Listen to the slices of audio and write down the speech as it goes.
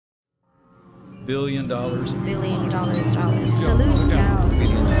billion dollars. Billion dollars. Go, Dilute go. down.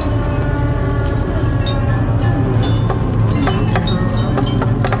 Billion dollars.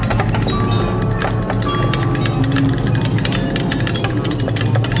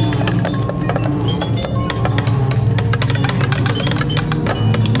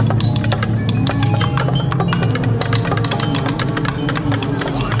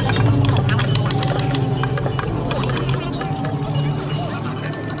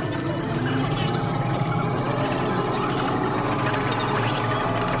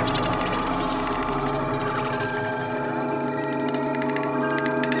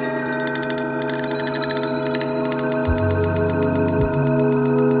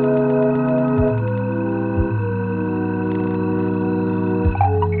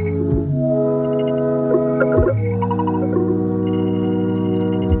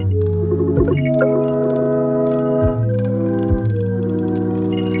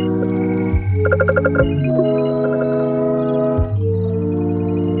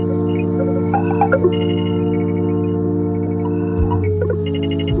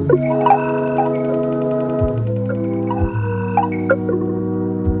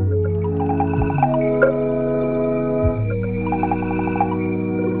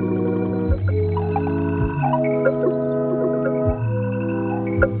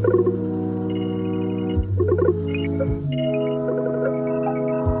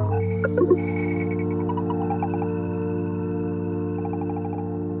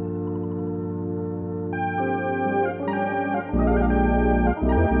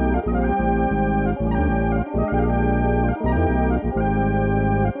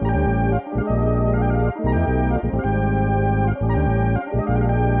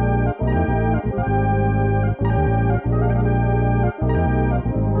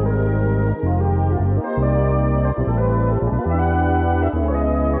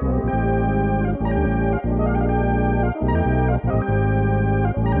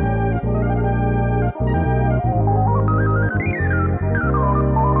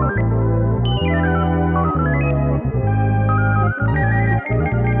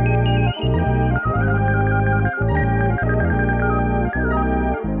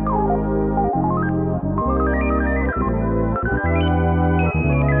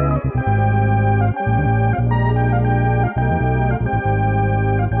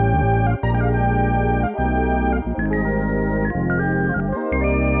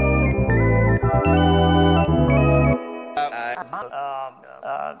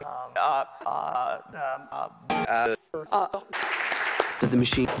 To the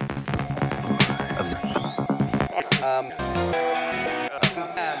machine of the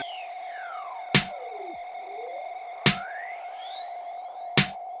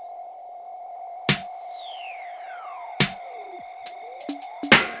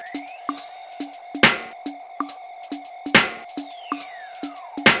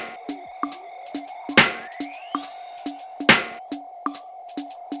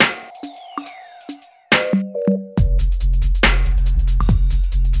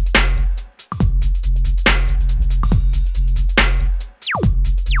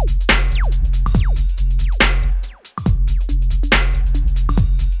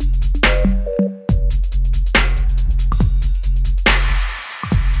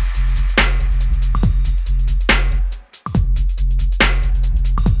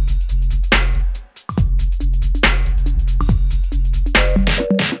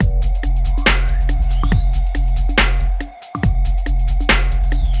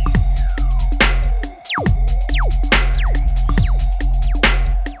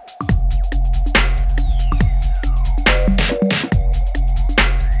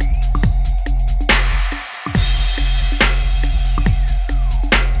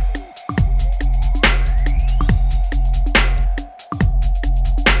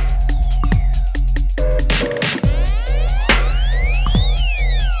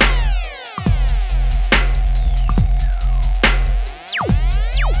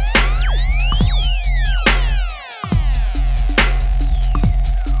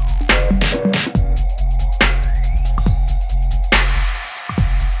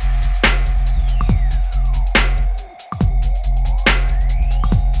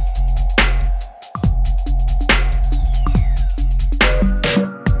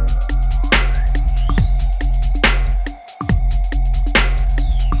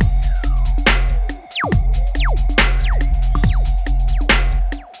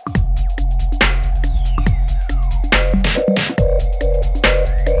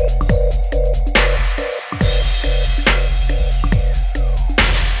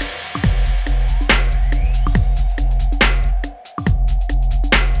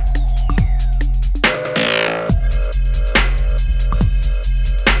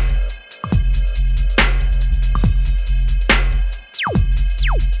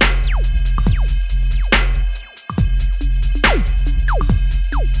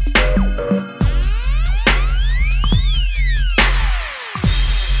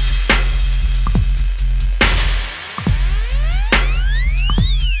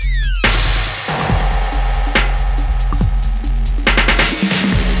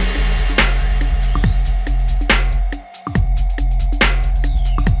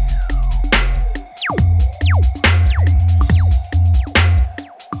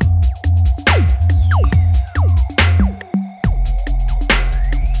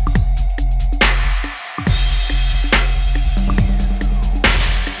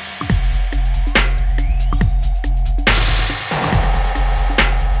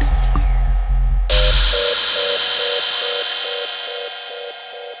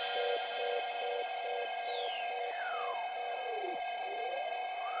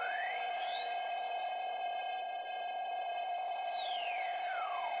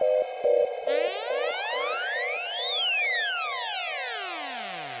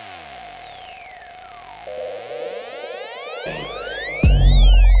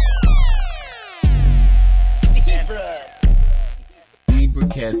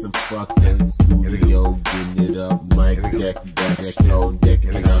Super cats are fucking studio, getting it up, mic deck, show,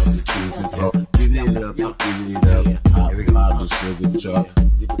 decking it up, the choosing flow, getting it up, getting it up, hot, the sugar truck,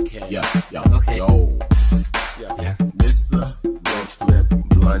 yeah, okay. Yo, yeah, Mr. Roach Clip,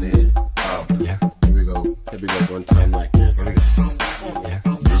 blunted up, yeah, here we go, one time like this, here we go, yeah,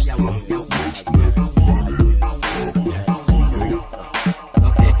 Mr. Roach Clip, blunted up,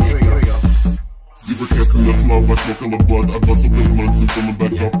 okay, here we go. Cats in the club, I smoke on the bud, I bust up the blunts and fill them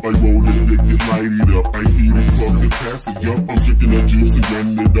back up, I roll it, lick it, light it up, I heat it, fuck it, pass it up, I'm drinking that juice and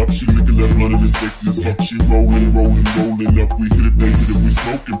running it up, she licking that blunt and it's sexy as fuck, she rolling up, we hit it, they hit it, we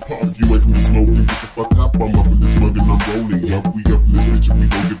smoking, pop, you ain't from the smoking, get the fuck up, I'm up in this mug and I'm rolling up, we up in this bitch and we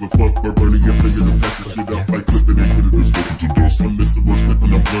don't give a fuck, we're burning your finger and pass the shit up, I clip it and hit it, it's smoking to dust, I'm Mr. Rush Clip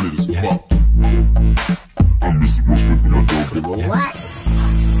and I'm blunted as fuck, I'm Mr. Rush Clip and I don't give a what?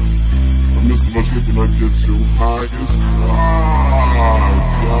 Mr. Rush Clip and I get you high as high,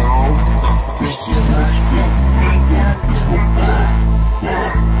 yo. Mr. Rush Clip and I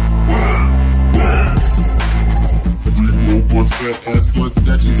roll blunts, fat ass blunts,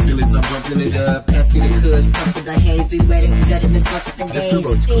 Dutchie skillies, I'm bumping it up. Pass me the kush, pump with the haze, be ready, gutting this fuck with the days.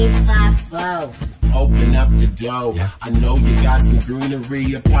 854. Open up the door. I know you got some greenery,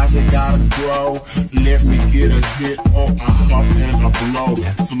 your pocket gotta grow. Let me get a hit or a huff and a blow.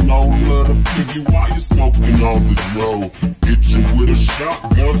 Some low little piggy while you smoking all the dough. Hit you with a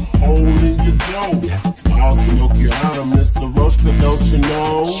shotgun hole in your dough. I'll smoke you out of Mr. Roach, don't you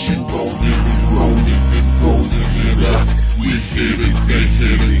know? She rolled it up. We hit it, they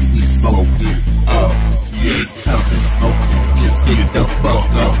hit it, we smoked it up. Yeah, come and smoke it, just get the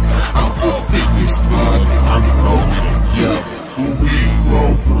fuck up. I'm up in this bud, I'm rolling, yeah. We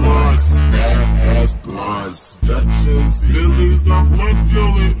roll blunts, fat ass blunts, Dutchess, Billies, I'm blunt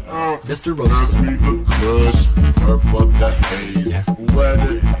killing out. Mr. Roach. Pass me the kush, purple the haze, wet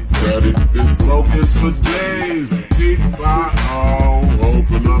it, been smoking for days. Big 5-0,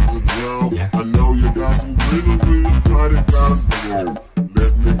 open up the door. I know you got some greenery, but it gotta go.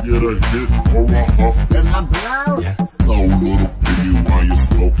 Let me get a hit or a huff and a blow. Slow little piggy while you're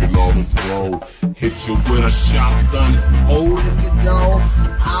smoking all the throw. Hit you with a shotgun, holding the dough.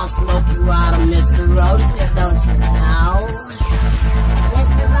 I'll smoke you out of Mr. Roach, don't you know?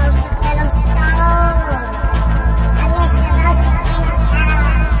 Mr. Roach, and I'm stoned.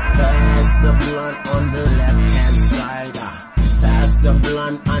 Pass the blunt on the left-hand side. Pass the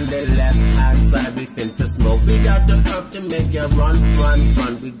blunt on the left-hand side. We finna smoke. We got the herb to make you run.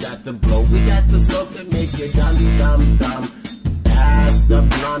 We got the blow. We got the smoke to make you dumb. Pass the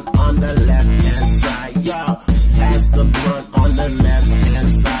blunt on the left-hand side. Yo, pass the blunt on the left-hand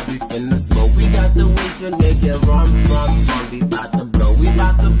side. We finna smoke. We got the weed to make you run. We bout to blow. We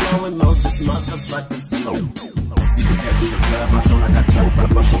bout to blow and most this motherfucking smoke. Catch in the club, I sound like I choke. I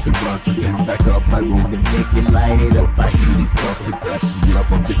bust up the blunts and then I'm back up. I roll and make it, light it up. I heat it up and press it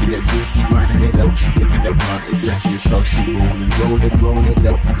up. I'm taking that juicy, running it up. She looking that blunt, it's sexy as fuck. She rolling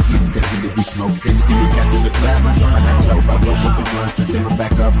up. Keep that hit it, we smoking. Catch in the club, I sound like I choke. I bust up the blunts and then I'm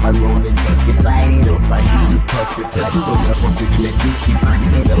back up. I roll and make it, light it up. I heat it up and press it up. I'm taking that juicy,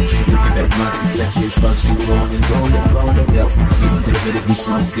 running it up. She looking that blunt, it's sexy as fuck. She rolling up. Keep that hit it, we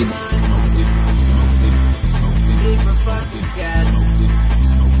smoking. Keep a fucking cat.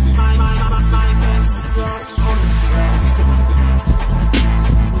 My best girl on the track.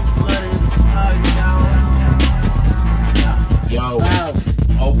 Yo,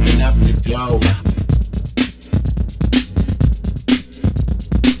 open up the door.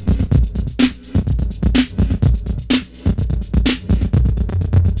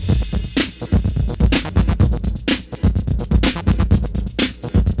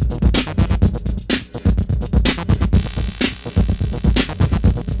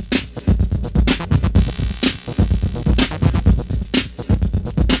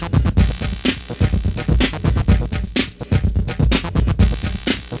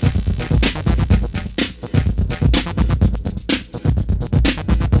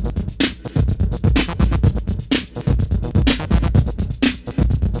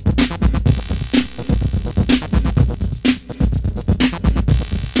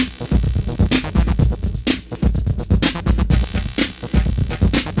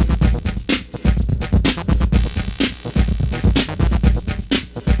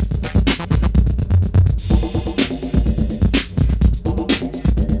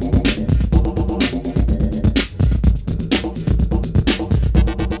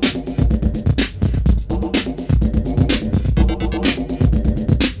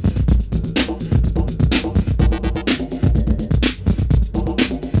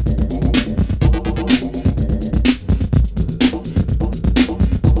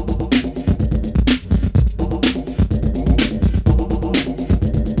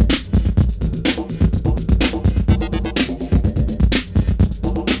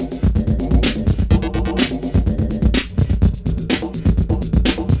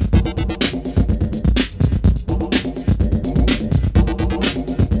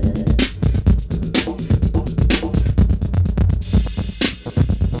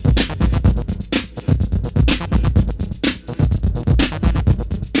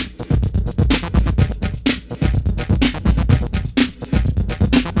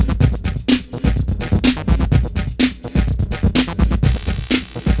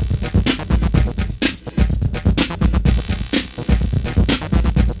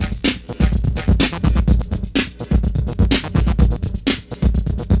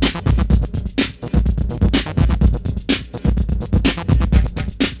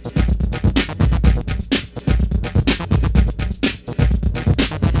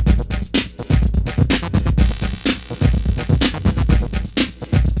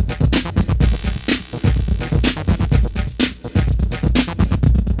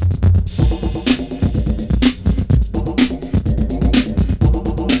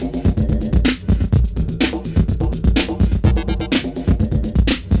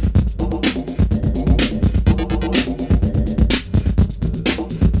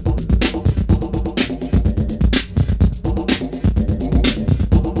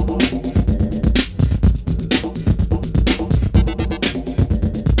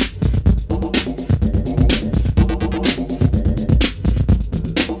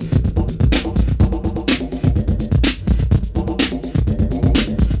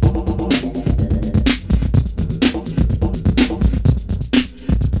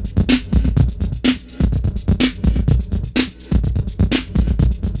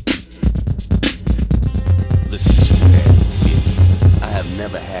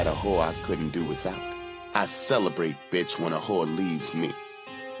 straight bitch when a whore leaves me.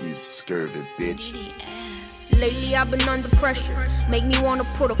 You scurvy bitch. Lately I've been under pressure. Make me wanna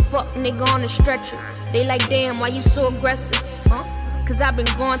put a fuck nigga on a stretcher. They like, damn, why you so aggressive? Huh? Cause I've been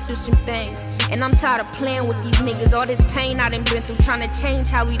going through some things, and I'm tired of playing with these niggas. All this pain I done been through, trying to change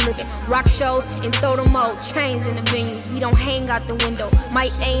how we living. Rock shows and throw them old chains in the venues. We don't hang out the window,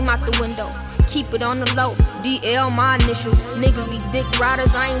 might aim out the window. Keep it on the low, DL my initials. Niggas be dick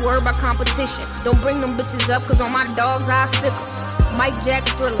riders, I ain't worried about competition. Don't bring them bitches up, cause on my dogs I sick 'em. Mike Jack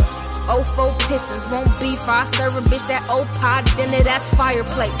Thriller, 04 Pistons, won't beef. I serve a bitch that old pot dinner, that's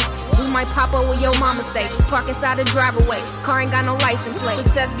fireplace. We might pop up where your mama stay, park inside the driveway. Car ain't got no license plate.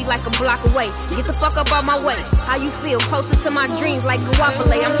 Success be like a block away. Get the fuck up out my way. How you feel? Closer to my dreams like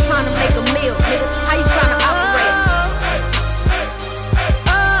guapole. I'm just trying to make a meal, nigga. How you trying to operate?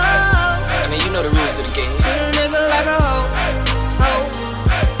 I mean, you know the rules of the game. Treat a nigga like a hoe, hoe.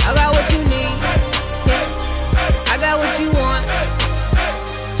 I got what you need, I got what you want.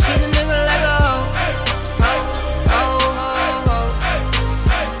 Treat a nigga like a hoe, hoe, hoe, hoe, hoe.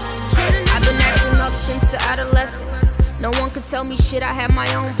 I've been acting up since adolescence. No one could tell me shit, I have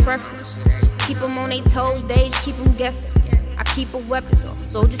my own preference. Keep them on their toes, they just keep them guessing. I keep a weapon,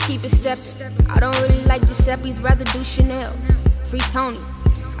 so just keep it stepping. I don't really like Giuseppe's, rather do Chanel. Free Tony,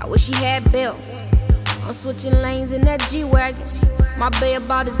 I wish he had Bill. I'm switching lanes in that G-Wagon. My bae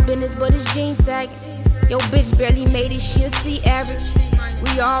about his business, but his jeans sagging. Yo bitch barely made it, she a C average.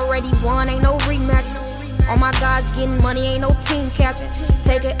 We already won, ain't no rematches. All my guys getting money, ain't no team captain.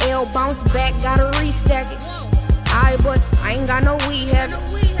 Take a L, bounce back, gotta restack it. Aight, but I ain't got no weed habit.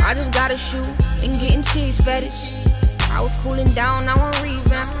 I just gotta shoot and getting cheese fetish. I was cooling down, now I'm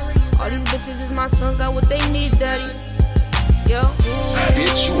revamping. All these bitches is my sons, got what they need, daddy. Yo.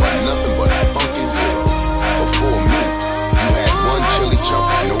 Bitch, you are nothing but a funky zero. Before me, you had one chili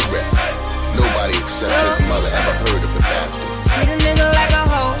chunk and no rep. Nobody except his mother ever heard of the bastard. Treat a nigga like a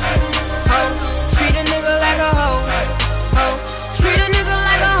hoe, hoe. Treat a nigga like a hoe, hoe. Treat a nigga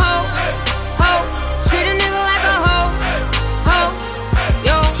like a hoe, hoe. Treat a nigga like a hoe, hoe.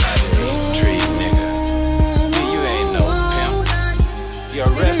 Yo. Street nigga. You ain't no pimp. You're a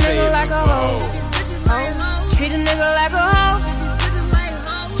Treat a nigga like a hoe, hoe. Treat a nigga like a hoe.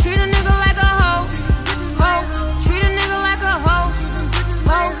 Treat a nigga like a hoe, hoe. Treat a nigga like a hoe,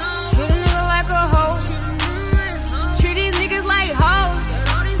 hoe. Treat a nigga like a hoe. Treat these niggas like hoes.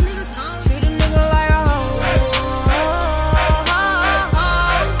 Treat a nigga like a hoe.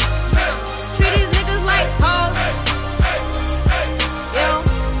 Treat these niggas like hoes. Yo.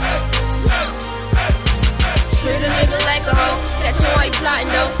 Treat a nigga like a hoe. Catch you while you plotting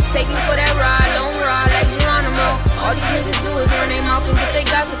though. Take you for that ride, long ride like Geronimo. All these niggas do is run their mouth and get their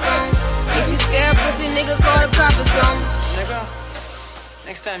gossip on. If you scared pussy, nigga, call the cops or something. Nigga,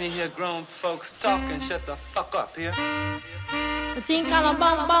 next time you hear grown folks talking, shut the fuck up, here. The thing called a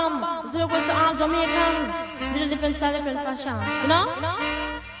bam bam. It's because all Jamaican, with a different style, different fashion. You know?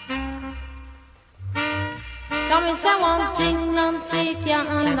 Come and say one thing, Nancy can't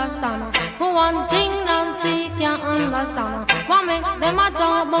understand. One thing, Nancy can't understand. What make them a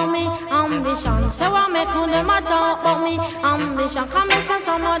talk about me ambition? Say what make them a talk about me ambition? Come and say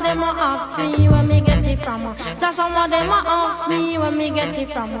some of them a ask me where me get it from. Just some of them a ask me where me get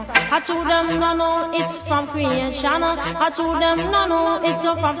it from. I told them no no, it's from creation. I told them no no, it's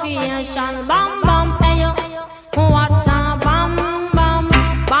from creation. Bam bam, hey yo, what a bam bam,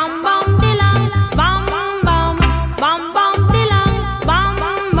 bam bam dilang, bam. Bam bam bilang, bam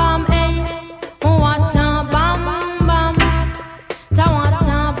bam hey, what a bam bam, ta what a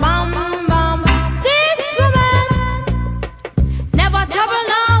bam bam. This woman never trouble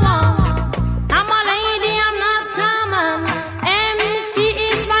no one. I'm a lady, I'm not a man. MC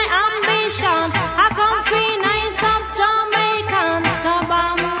is my ambition. I come free nice of Jamaican. So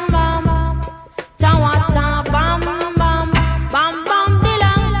bam bam, ta what a bam bam, bam bam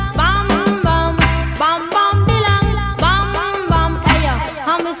bilang, bam bam, bam bam.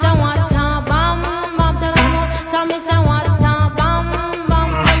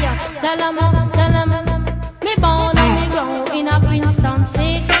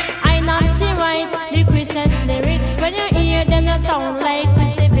 When you hear them, you sound like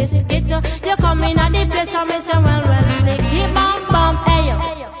Christy Biscuit. You come in at the place and me say, well, slick. Keep bam bam, hey yo.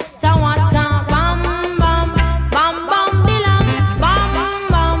 Ta what ta bam bam, bam bam bilang, bam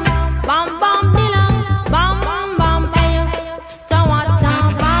bam, bam bam bilang, bam bam, hey yo. Ta what ta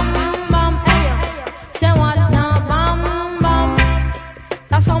bam bam, hey yo. Say what ta bam bam.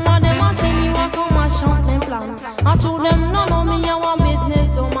 That's some of them a say you a come and shut them plan. I told them no no me a one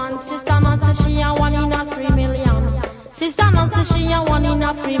business woman. Sister not say she a 1 in a 3 million. Sister not say she a 1 in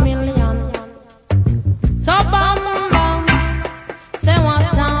a 3 million. So bam bam, say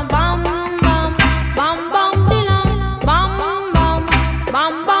what time bam bam, bam bam dilang, bam bam,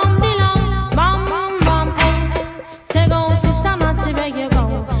 bam bam dilang, bam bam. Hey, say go sister Nancy, make you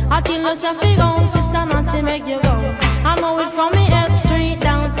go. I tell you say go sister Nancy, make you go. I know it from me head straight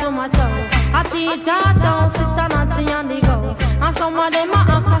down to my toe. I teach her down sister Nancy on the go. And some of them a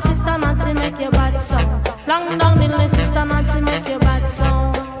ask her sister Nancy, make you bad so. Long down the list, sister Nancy, make you bad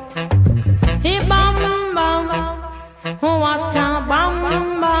so. He bam bam, what a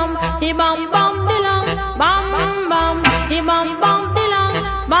bam bam. He bam bam dilang, bam bam. He bam bam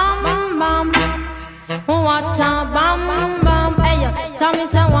dilang, bam bam. What a bam bam. Hey, tell me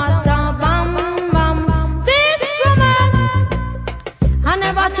say what a bam bam. This woman, I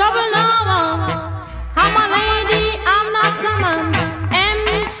never trouble no one. I'm a lady, I'm not a man.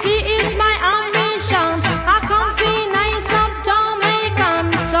 MC is my ambition. I come feel nice up Jamaican.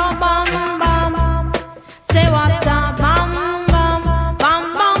 So bam bam, say what a bam bam, bam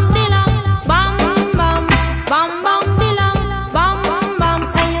bam dilang, bam bam, bam bam dilang, bam bam.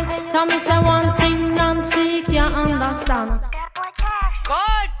 Hey, tell me say one thing Nancy can't understand.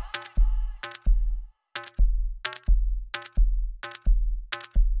 God.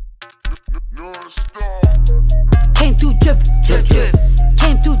 Came through drippin', drip drip.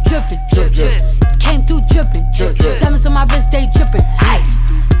 Came through drippin', drip drip. Came through drippin', drip drip. Diamonds on my wrist, they drippin'.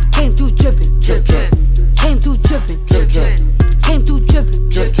 Ice. Came through drippin', drip drip. Came through drippin', drip drip. Came through drippin',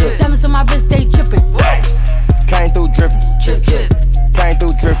 drip drip. Diamonds on my wrist, they drippin'. Ice. Came through drippin', drip drip. Came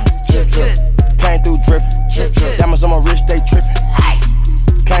through drippin', drip drip. Came through drippin', drip drip. Diamonds on my wrist, they drippin'. Ice.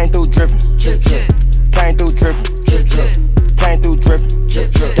 Came through drippin', drip drip. Came through drippin', drip drip. Came through drippin',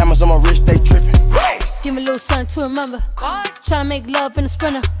 drip drip. Diamonds on my wrist, they drippin'. Give me a little something to remember. Tryna make love in a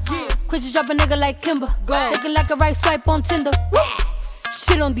sprinter. Quit you drop a nigga like Kimber. Looking like a right swipe on Tinder.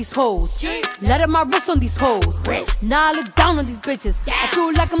 Shit on these hoes. Let up my wrist on these hoes. Now I look down on these bitches. I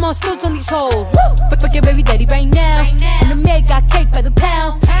feel like I'm on stilts on these hoes. Fuck your baby daddy right now. And the maid got cake by the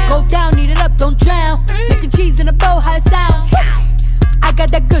pound. Go down, eat it up, don't drown. Making cheese in a bow, how it sound. I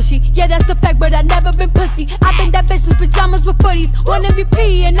got that gushy, yeah that's a fact, but I never been pussy. I been that bitch with pajamas with footies. One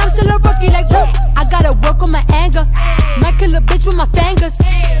MVP and I'm still a rookie like whoop. I gotta work on my anger. Might kill a bitch with my fingers.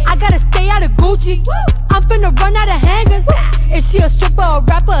 I gotta stay out of Gucci. I'm finna run out of hangers. Is she a stripper, a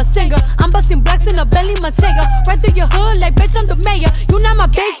rapper, a singer? I'm busting blacks in a Bentley Montega. Right through your hood like bitch I'm the mayor. You not my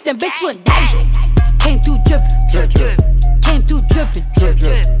bitch, then bitch you in danger. Came through drippin', drip drip. Came through drippin', drip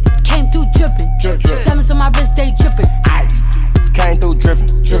drip. Came through drippin', drip drip. Diamonds on my wrist, they drippin'. Ice. Came through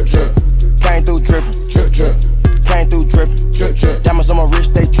drippin', drip drip. Came through drippin', drip drip. Came through drippin', drip drip. Diamonds on my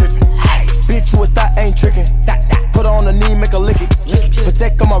wrist, they drippin'. Ice. Bitch, you a thought ain't trickin'. Put her on the knee, make her lick it.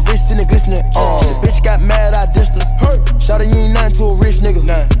 Protect on my wrist and it glistening. The bitch got mad, I dissed her. Shawty, you ain't nothing to a rich nigga.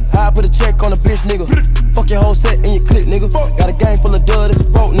 I put a check on a bitch nigga. Fuck your whole set and your clip nigga. Got a gang full of dud, it's a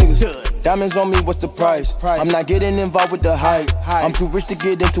broke niggas. Diamonds on me, what's the price? I'm not getting involved with the hype. I'm too rich to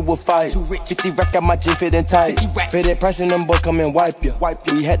get into a fight. 50 racks got my jeans fitting tight. Pay that price and them boys come and wipe ya.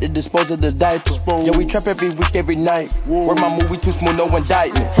 We had to dispose of the diaper. Yeah, we trap every week, every night. Work my movie too smooth, no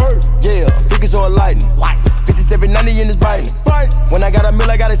indictment. Yeah, figures all lightning. 5790 in this biting. When I got a meal,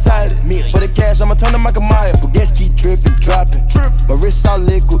 I got excited. For the cash, I'ma turn to Michael Myers. But gas keep dripping, dropping. My wrist all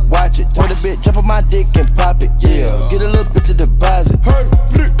liquid, watch it. Told the bitch, jump on my dick and pop it. Yeah, get a little bit to deposit.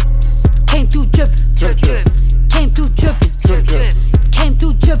 Came through drippin', drip drip. Came through drippin', drip drip. Came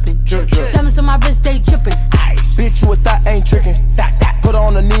through drippin', drip drip. Diamonds on my wrist, they drippin'. Ice. Bitch, you a thought ain't trickin'. Put her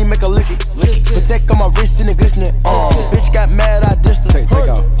on the knee, make her lick it. Protect on my wrist and it glistening. Bitch got mad, I dissed her. Take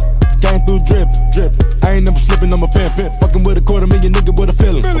off. Came through drip, drip. I ain't never slipping, I'm a pimp. Fucking with a $250,000 nigga with a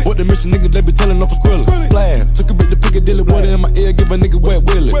feeling. What the mission nigga, they be telling off a squilling. Splash, took a bit to Piccadilly, water in my ear, give a nigga wet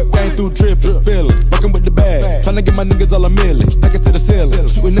willy. Came through drip, just spilling. Fucking with the bag, tryna get my niggas all a million. Stack it to the ceiling,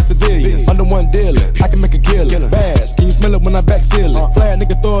 shooting the civilians. Under one dealing, I can make a killing. Bass, can you smell it when I back seal it? Flag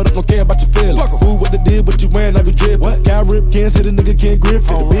nigga throw it up, don't care about your feelings. Who what they did, what you wearing, I be drippin'. Cow rip, can't hit a nigga, can't grip it.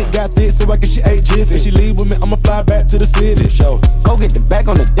 The bitch got thick, so I guess she ate jiffy. If she leave with me, I'ma fly back to the city. Show. Go get the bag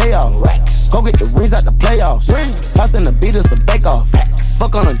on the day off. Racks. Go get the rings out the playoffs. Tossing the beat us a bake off.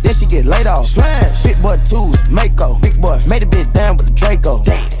 Fuck on her, then she get laid off. Smash. Big boy twos, Mako. Big boy made a bit down with the Draco.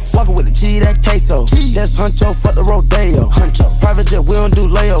 Walking with the G, that queso. That's Huncho, fuck the Rodeo. Private jet, we don't do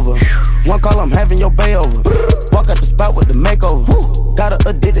layover. One call, I'm having your bay over. Walk out the spot with the makeover. Got her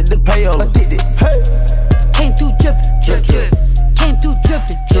addicted to payover. Hey. Came through drippin', drip drip. Came through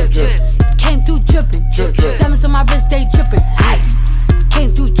drippin', drip drip. Came through drippin', drip drip. Diamonds on my wrist, they drippin'. Ice.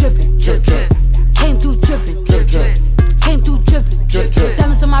 Came through drippin', drip drip. Came through drippin', drip drip. Came through drippin', drip drip.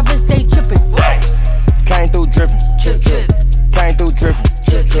 Diamonds on my wrist, they drippin'. Came through drippin', drip drip. Came through drippin',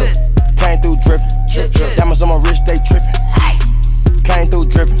 drip drip. Came through drippin', drip drip.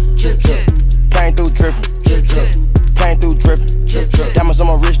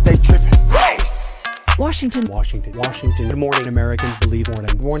 Washington. Washington. Washington. Good morning, Americans. Believe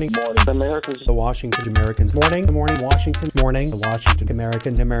morning. Morning. Morning, Americans. The Washington Americans. Morning. Good morning, Washington. Morning. The Washington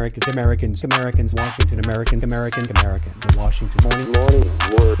Americans. Americans. Americans. Americans. Washington Americans. Americans. Americans. The Washington. Morning. Morning.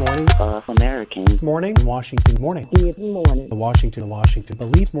 Word. Morning. Americans. Morning. Washington. Morning. Good morning. The Washington. Washington.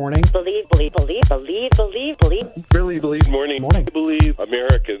 Believe morning. Believe. Really believe morning. Morning. Believe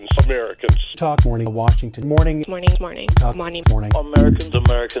Americans. Talk morning. Washington. Morning. Morning. Talk Morning.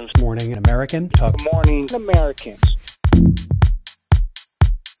 Americans. Morning. American. Talk Morning. Americans.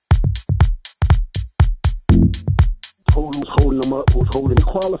 Who's holding them up? Who's holding the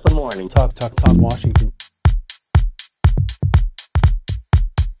qualify morning? Talk Washington.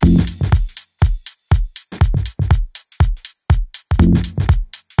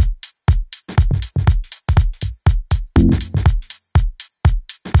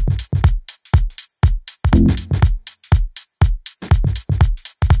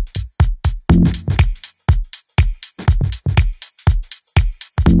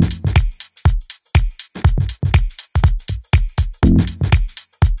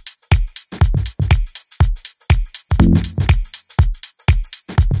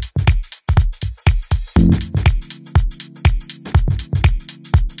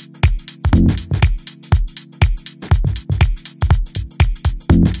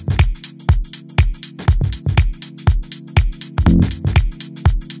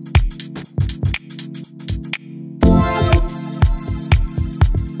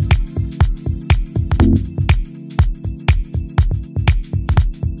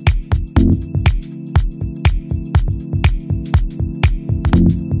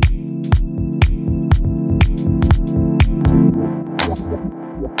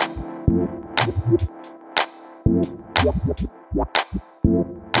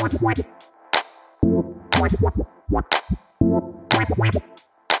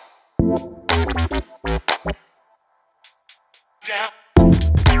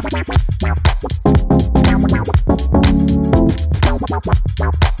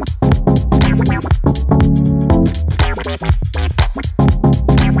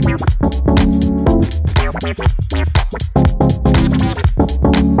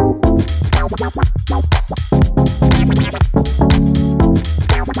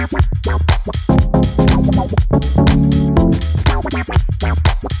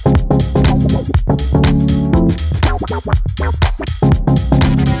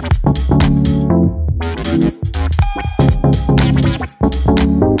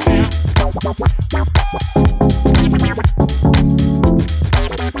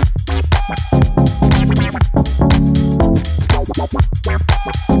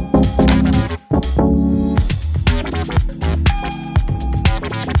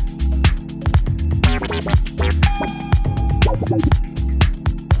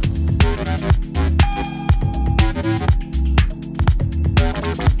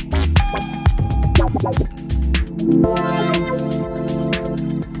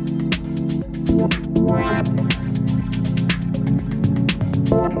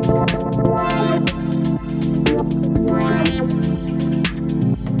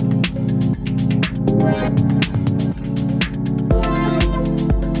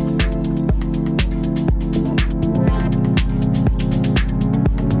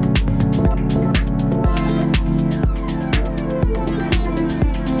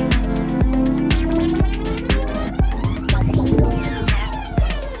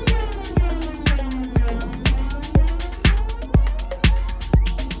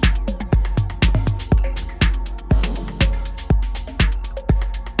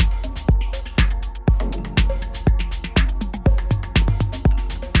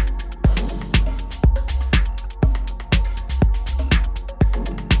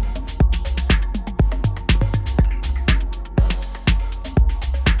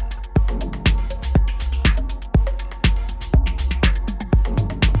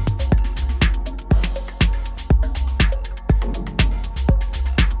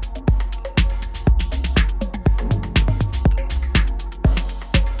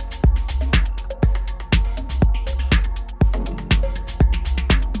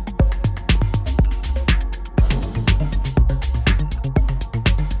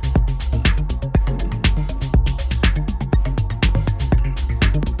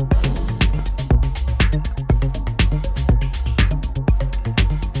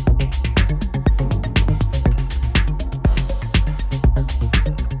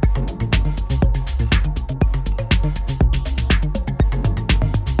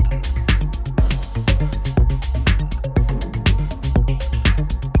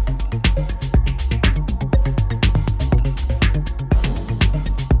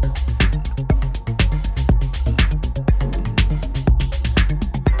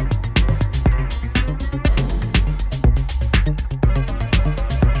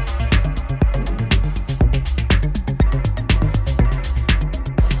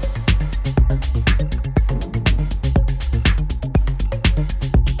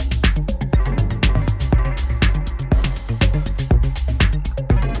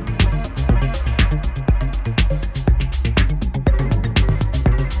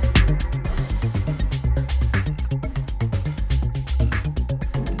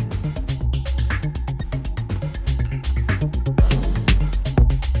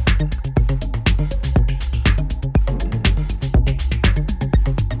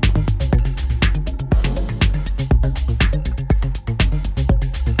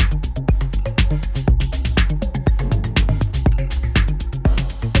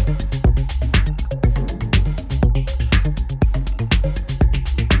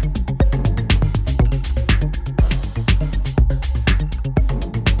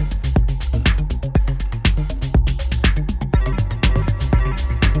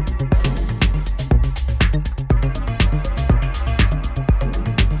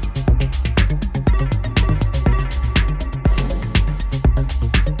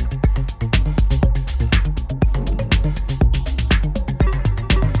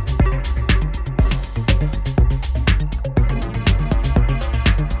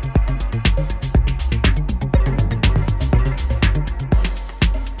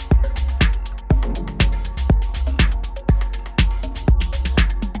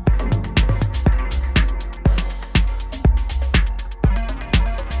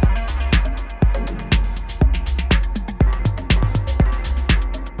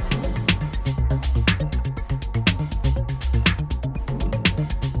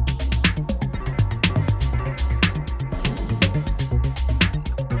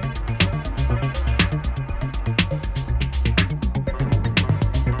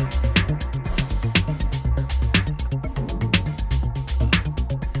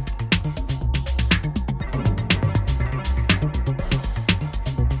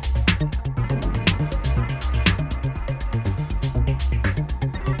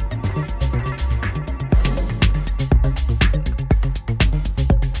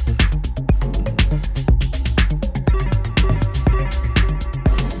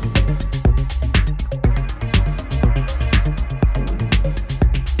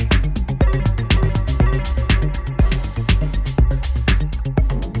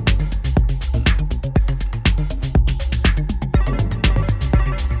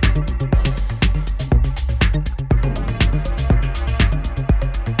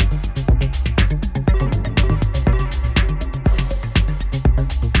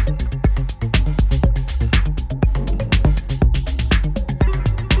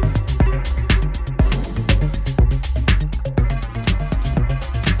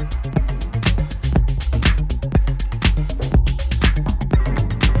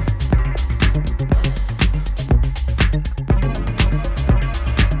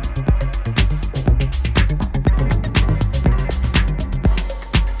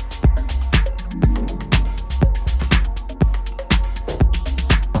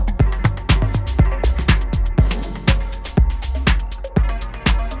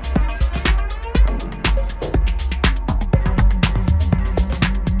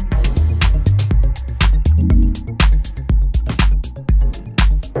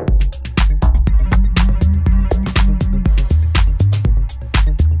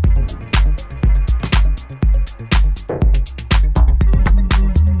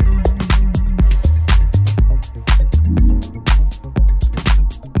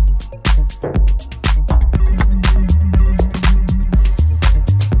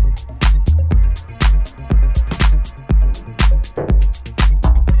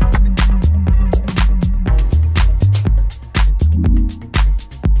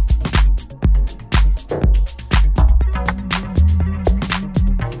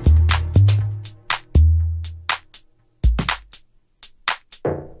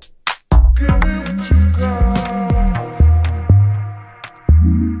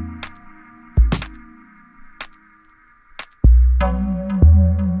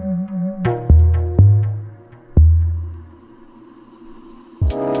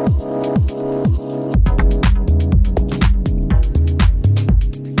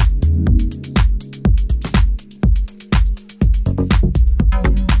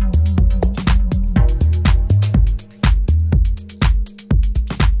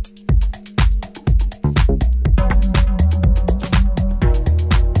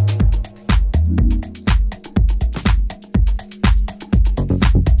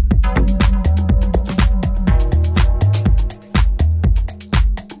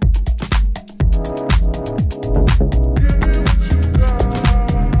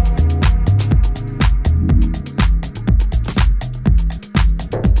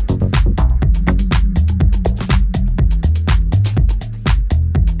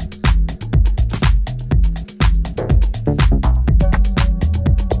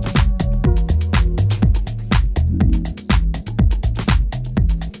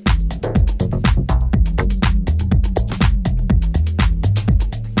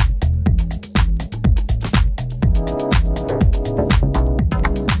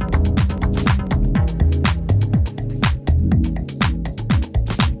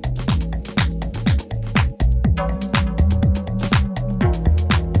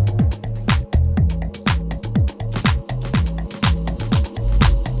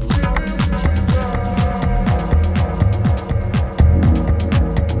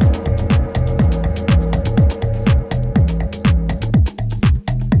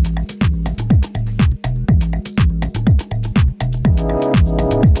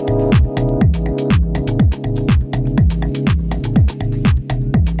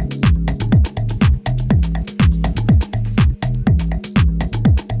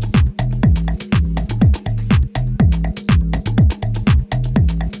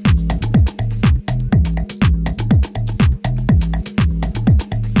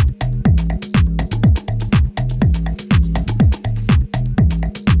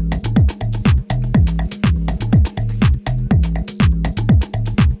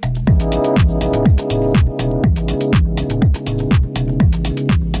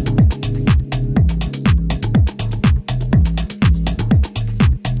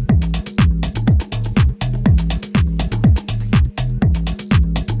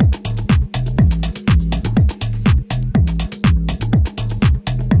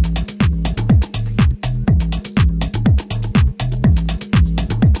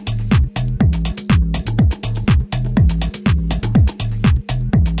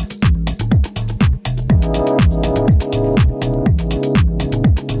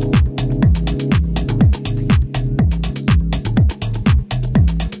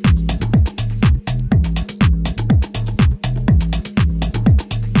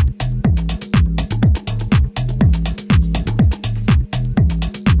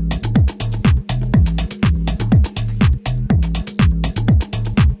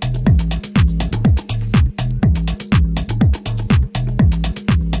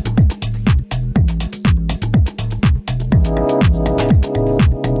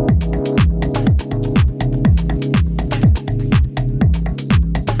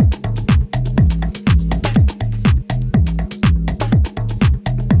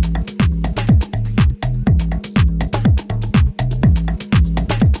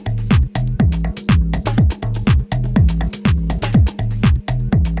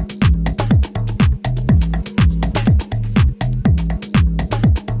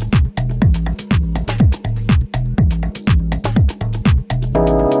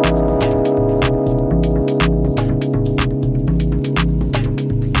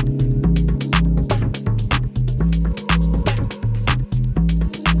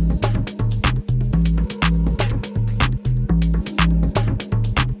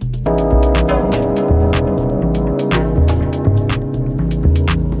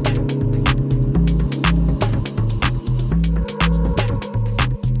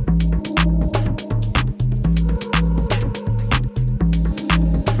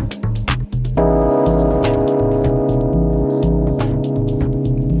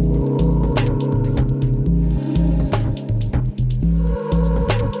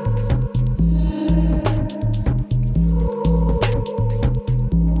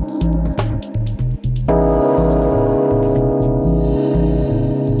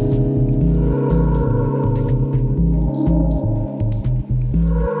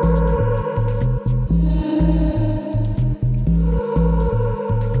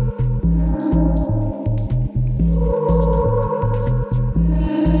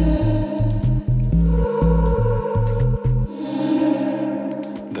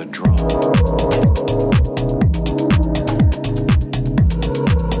 the drum.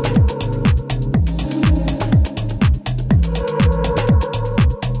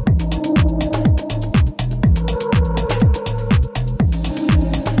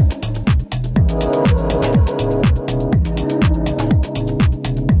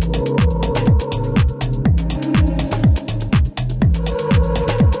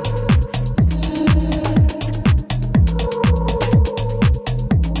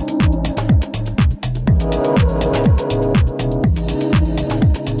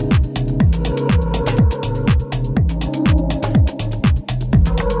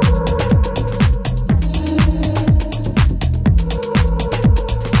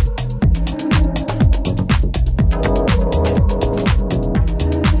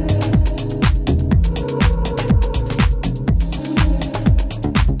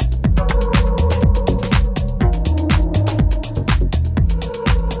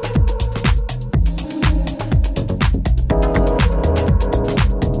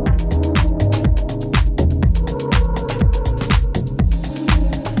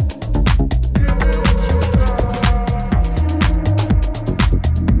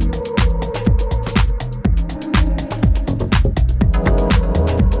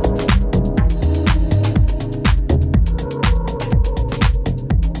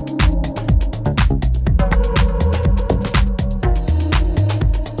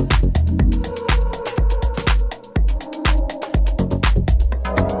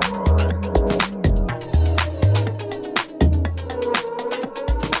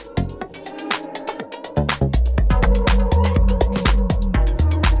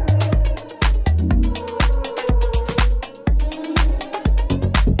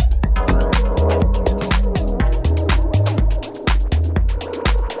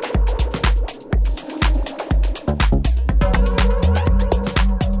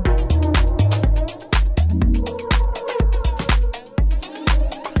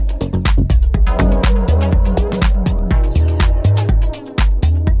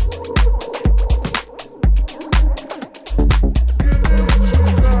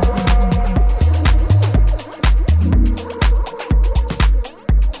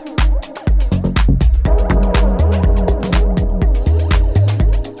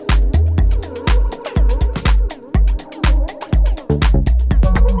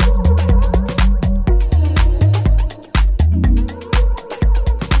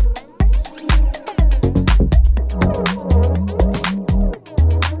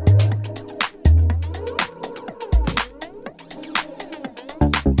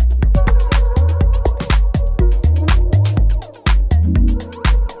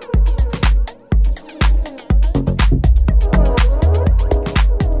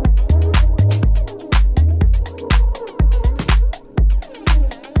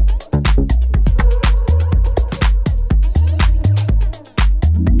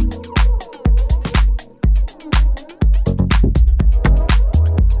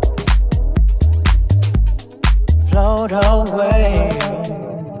 Float away.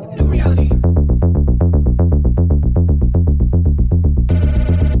 New reality.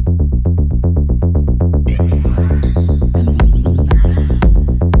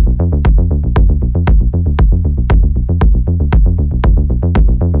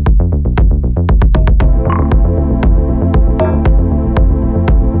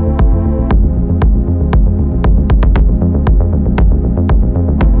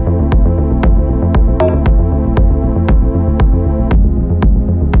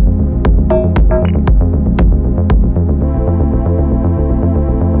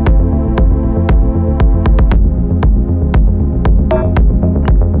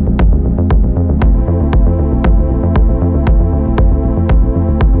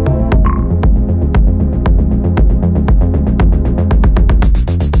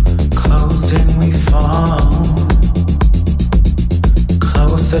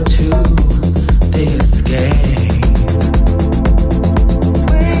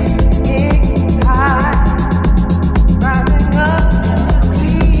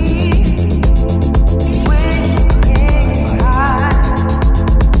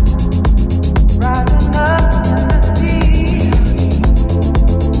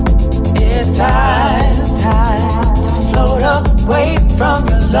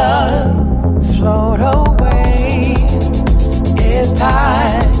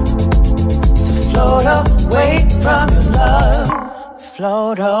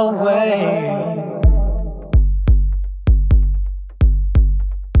 Float away.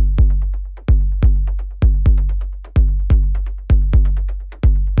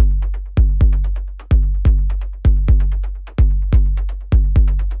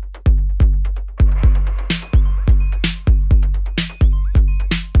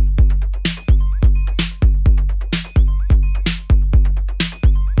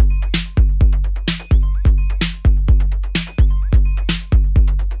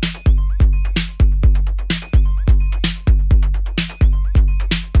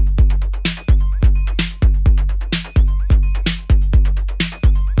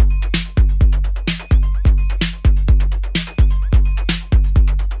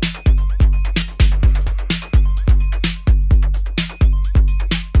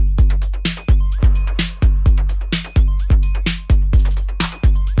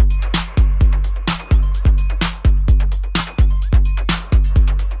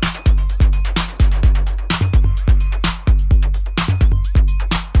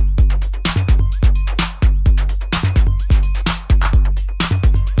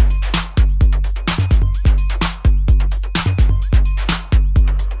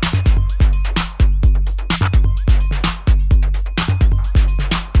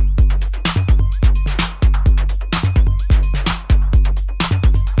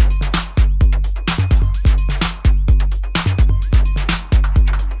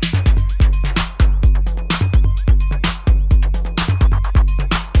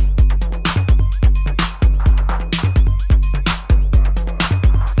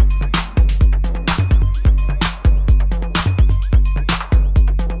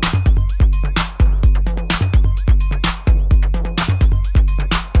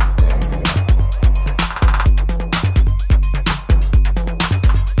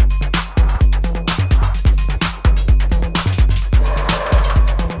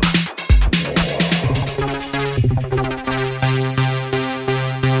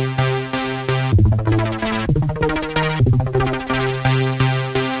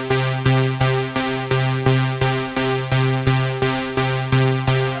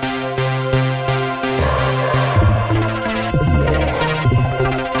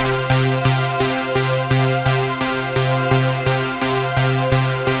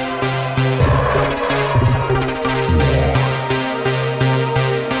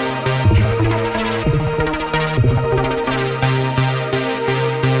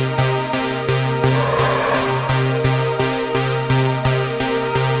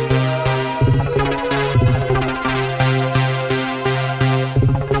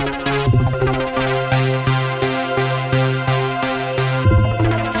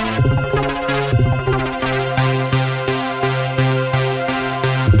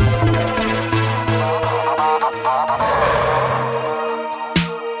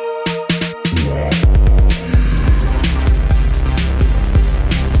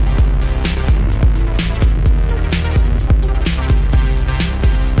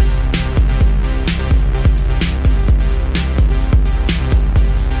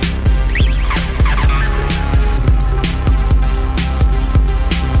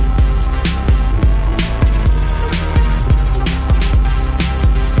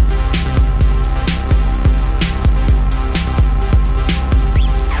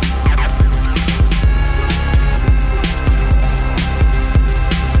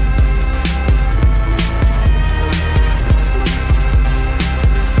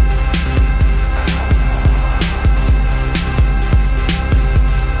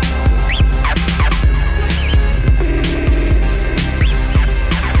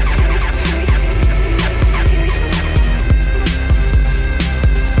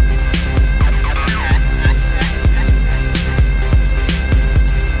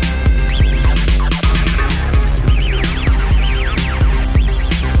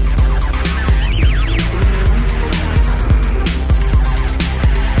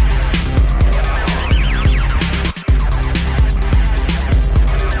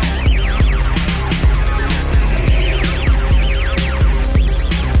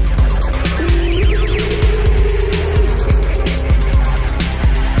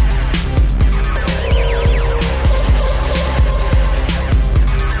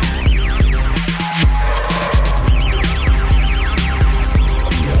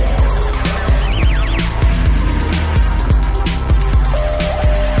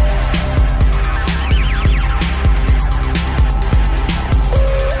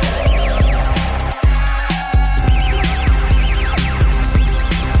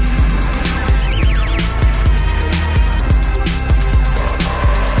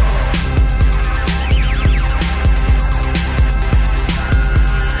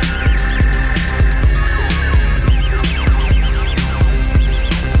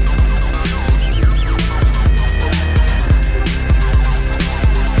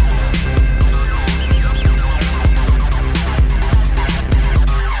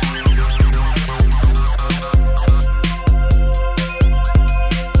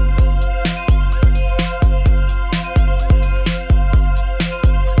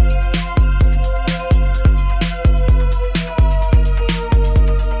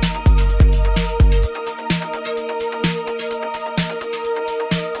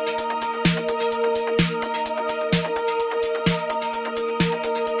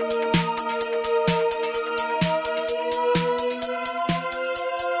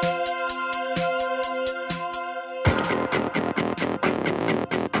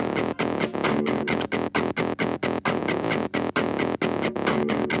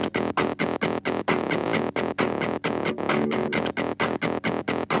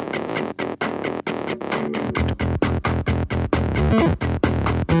 Bye.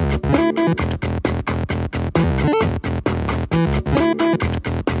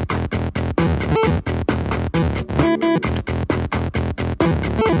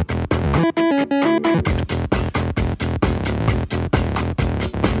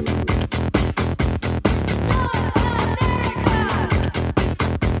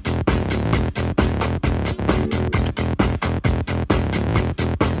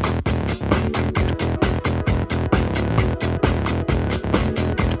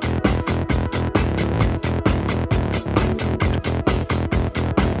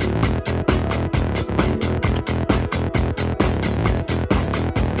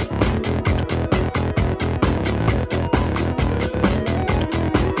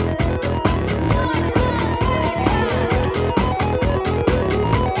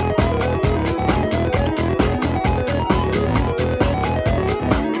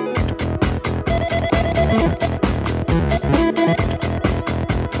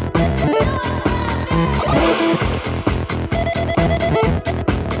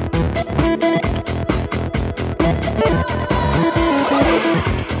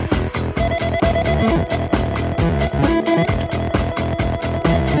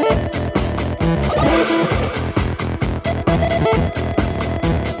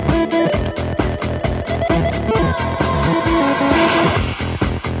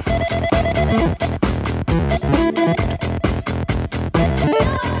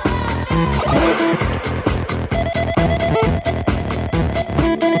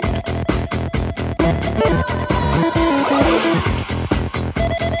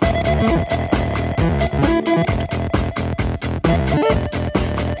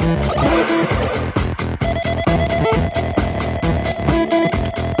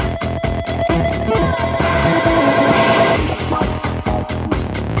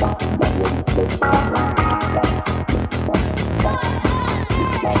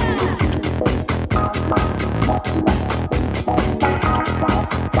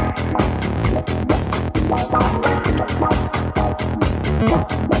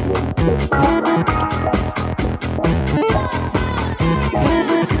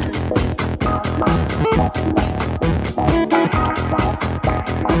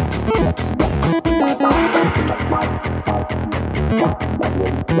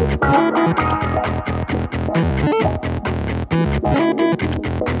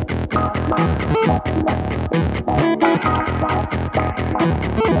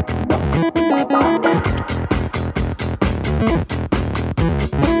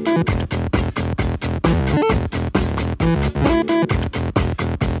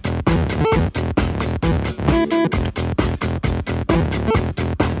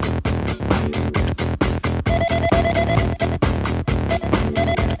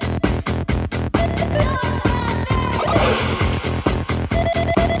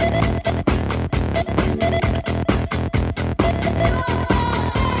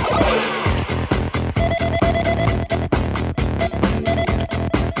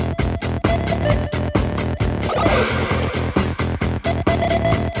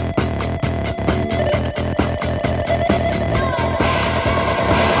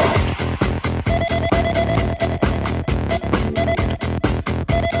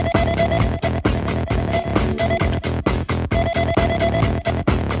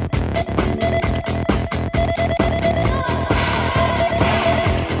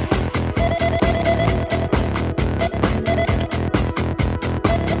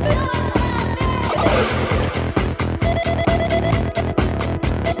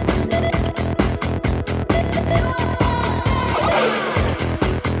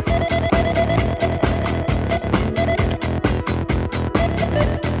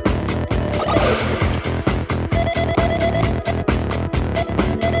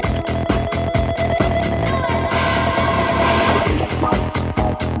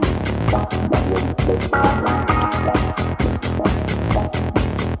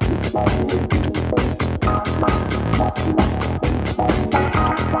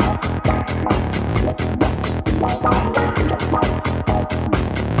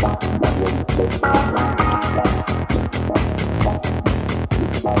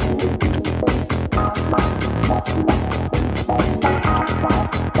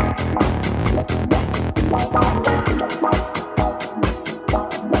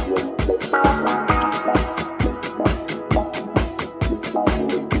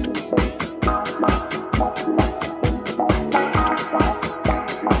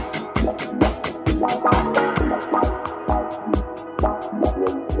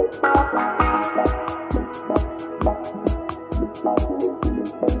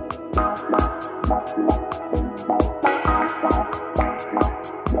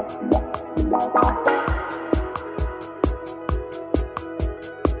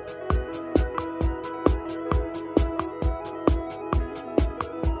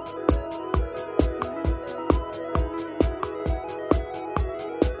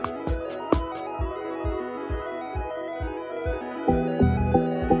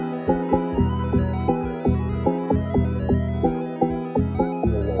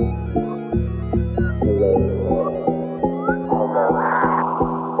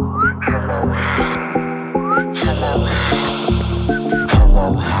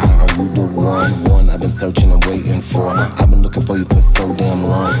 searching and waiting for. I've been looking for you for so damn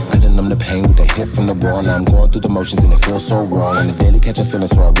long. Couldn't numb the pain with a hit from the ball. Now I'm going through the motions and it feels so wrong. On the daily catching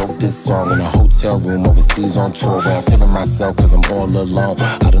feelings, so I wrote this song in a hotel room overseas on tour, where I'm feeling myself cause I'm all alone.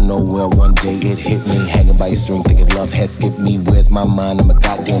 Out of nowhere one day it hit me, hanging by a string thinking love had skipped me. Where's my mind? I'm a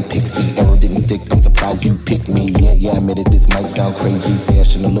goddamn pixie. Arrow didn't stick, I'm surprised you picked me. Yeah, I admitted this might sound crazy. Say I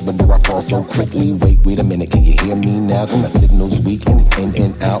shouldn't live, but do I fall so quickly? Wait a minute, can you hear me now? Cause my signal's weak and it's in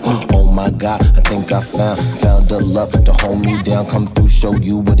and out. Oh my God, I think I found the love to hold me down. Come through, show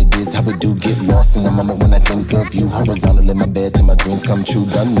you what it is, how it do. Get lost in the moment when I think of you. Horizontal in my bed till my dreams come true.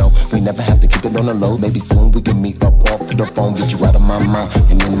 Don't know, we never have to keep it on the low. Maybe soon we can meet up off the phone, get you out of my mind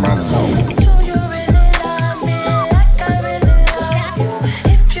and in my zone.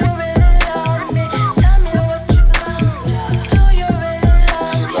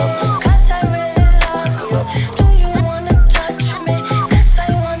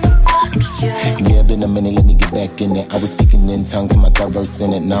 A minute, let me get back in it. I was speaking in tongue to my third verse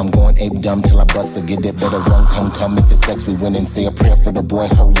in it. Now I'm going ape dumb till I bust or get it. Better run, come. If it's sex, we win and say a prayer for the boy.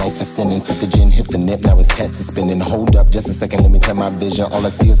 Whole life is sinning. Sip the gin, hit the nip. Now his cats is spinning. Hold up, just a second, let me clear my vision. All I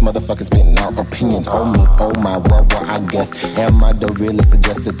see is motherfuckers spitting out opinions. Oh me, oh my, well, I guess. Am I the realest or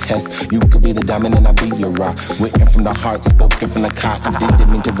just a test? You could be the diamond and I be your rock. Written from the heart, spoken from the cop. I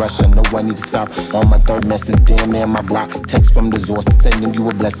didn't mean to rush, I know I need to stop. On my third message, damn near my block. Text from the source, sending you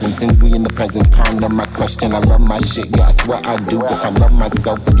a blessing. Since we in the presence, ponder my question. I love my shit, yeah, I swear I do. If I love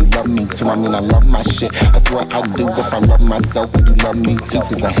myself, would you love me too? I mean, I love my shit, I swear I do. If I love myself, would you love me too?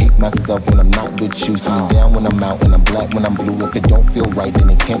 Cause I hate myself when I'm not with you. See me down when I'm out and I'm black when I'm blue. If it don't feel right, then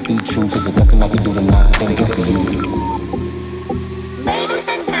it can't be true. Cause there's nothing I can do to not think of you. Ladies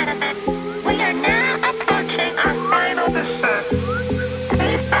and gentlemen, we are now approaching our final descent.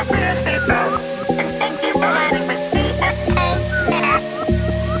 Please fasten your seatbelts and thank you for riding with CFA.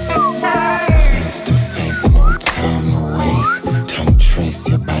 Face to face, no time to waste. Tongue trace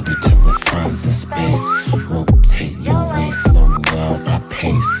your body till it finds a space. Rotate your waist, slow down our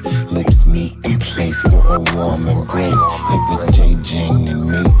pace. Lips meet in place for a warm embrace. It was J. Jane and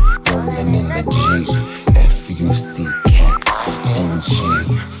me rolling in the Jeep. F-U-C cats and G.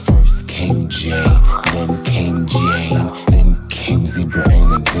 First came J, then came Jane, then came Zebra.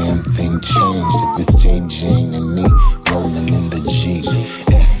 Ain't a damn thing changed. It was J. Jane and me rolling in the Jeep.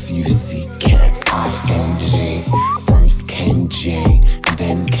 F-U-C cats I-N-G. First came J,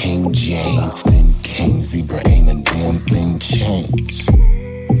 then came Jane, then came Zebra. Ain't a damn thing changed.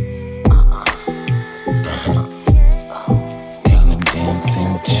 Ain't a damn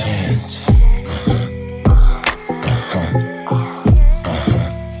thing changed.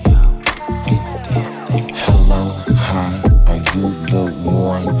 Hello, hi, are you the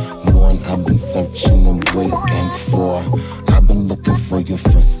one I've been searching and waiting for? I've been looking for you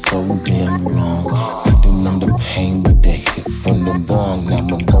for so damn long. Couldn't numb the pain with the hit from the bong. Now I'm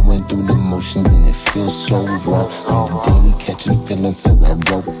going through the motions and it feels so wrong. I'm daily catching feelings, so I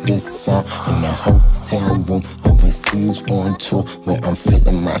wrote this song in a hotel room overseas on tour, where I'm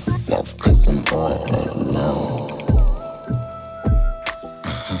feeling myself cause I'm all alone.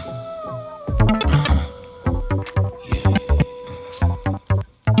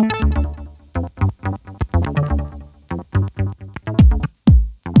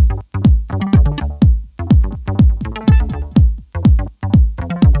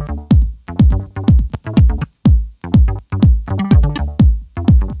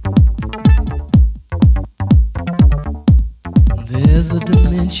 There's a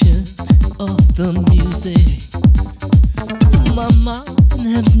dimension of the music my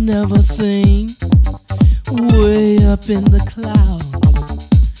mind has never seen. Way up in the clouds,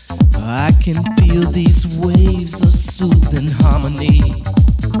 I can feel these waves of soothing harmony.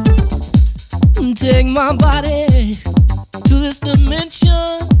 Take my body to this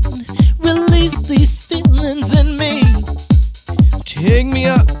dimension, release these feelings in me. Take me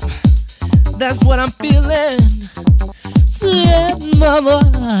up, that's what I'm feeling. Set my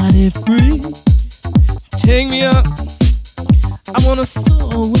body free. Take me up, I wanna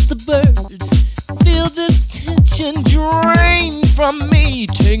soar with the birds. Feel this tension drain from me.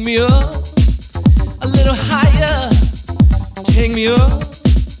 Take me up, a little higher. Take me up,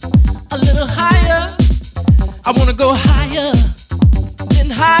 a little higher. I wanna go higher, then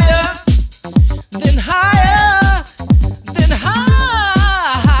higher, then higher, then higher.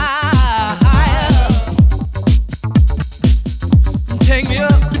 Take me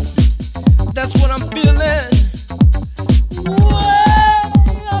up, that's what I'm feeling. Way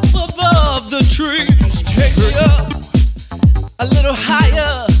up above the trees. Take me up, a little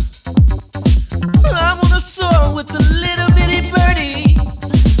higher. I wanna soar with the little bitty birdies.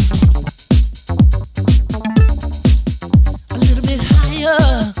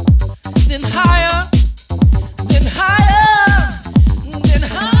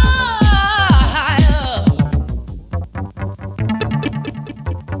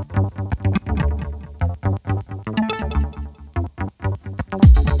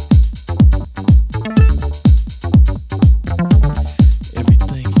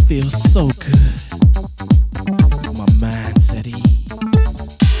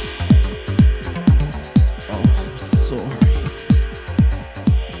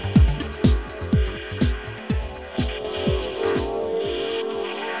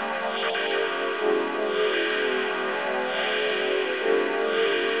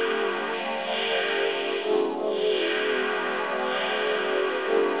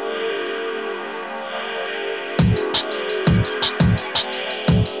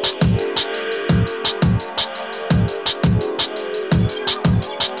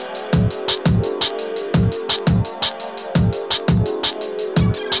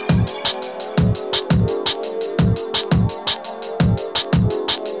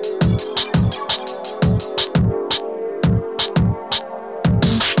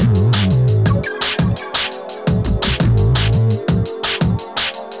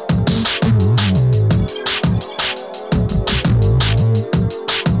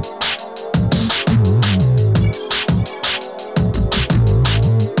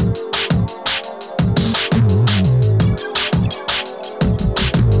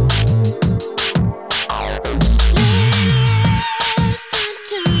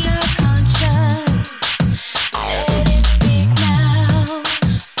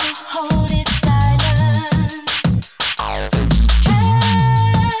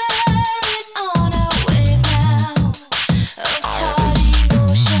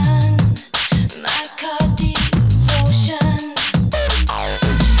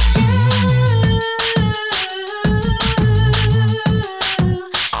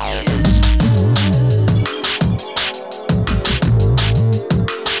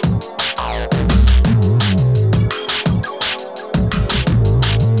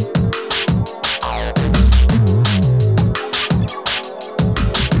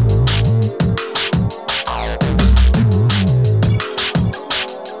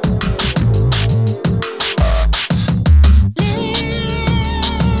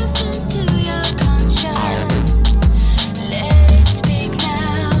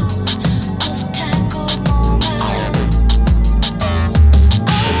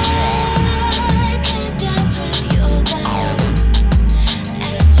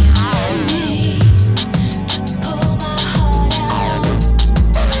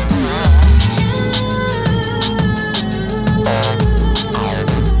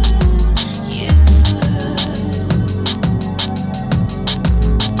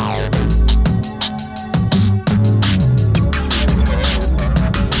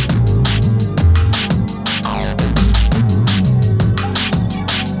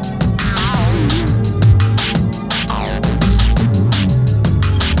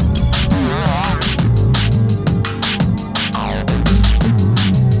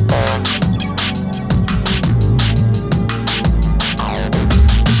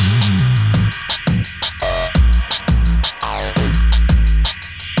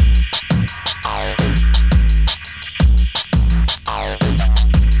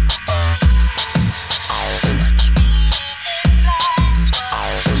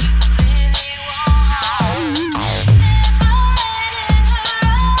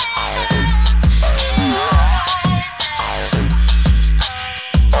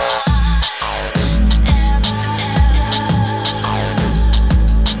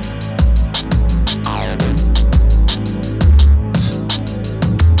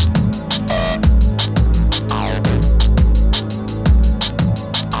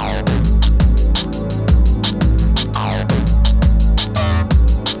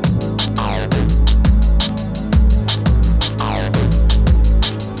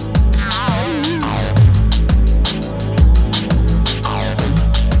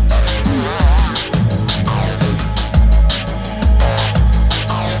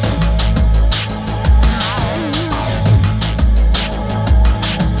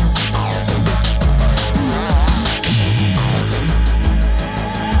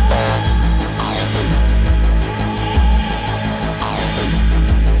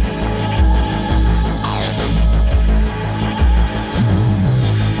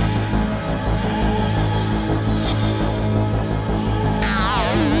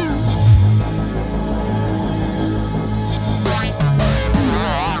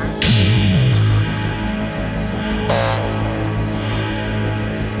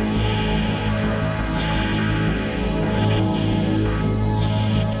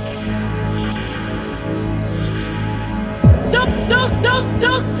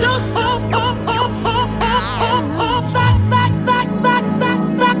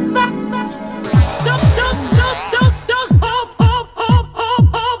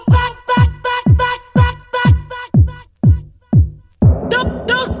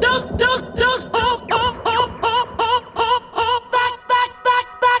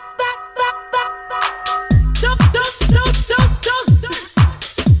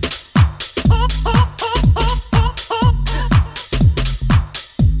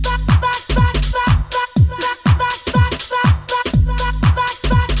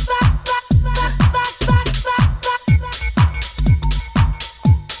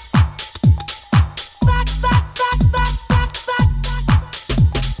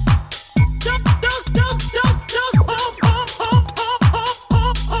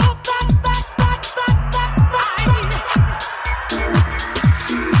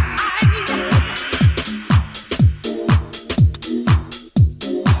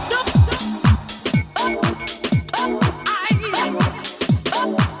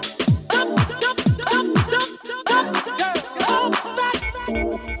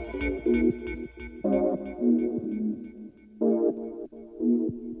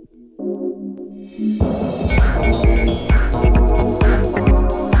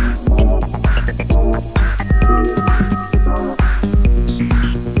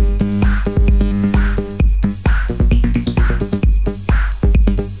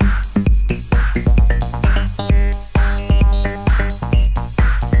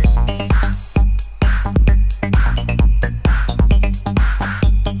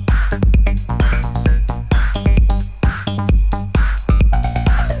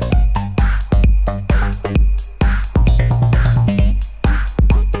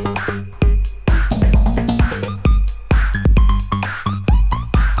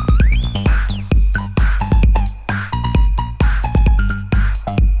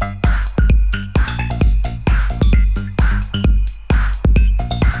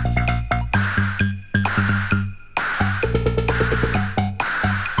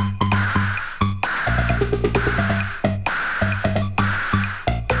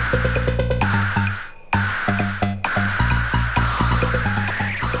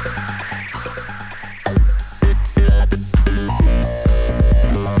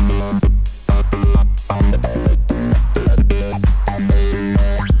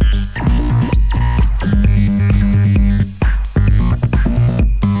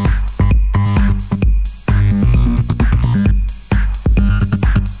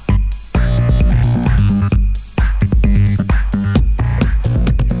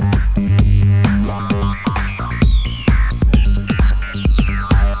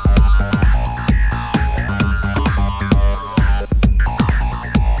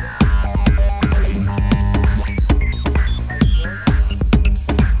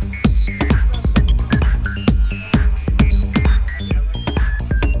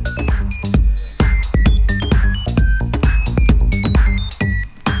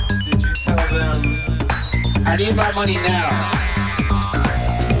 I need my money now.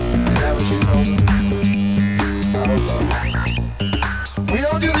 Is that what you told me? We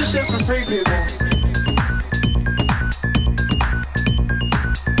don't do this shit for free, people.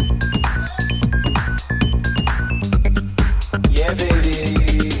 Yeah, baby.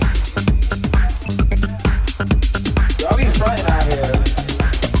 Y'all be frontin' out here.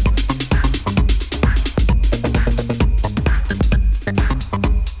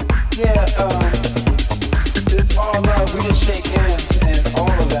 Yeah, it's all love. We just shake hands and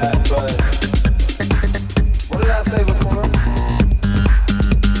all of that, but what did I say before?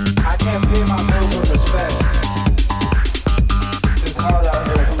 I can't pay my bills with respect. It's hard out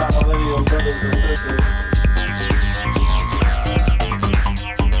here for my millennial brothers and sisters.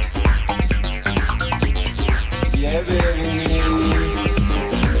 Yeah, baby.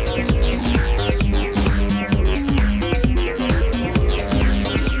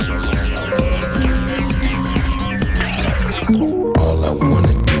 All I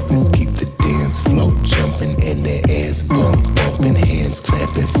wanna do is keep the dance floor jumping and the ass bumping, hands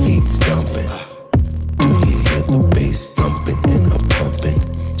clapping, feet stomping. Do you hear the bass thumping and a pumping?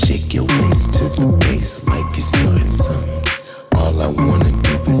 Shake your waist to the bass like you're starting something. All I wanna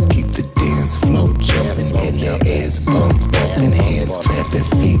do is keep the dance floor jumping and the ass bumping, hands clapping,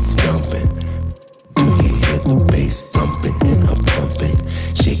 feet stomping. Do you hear the bass thumping and a pumping?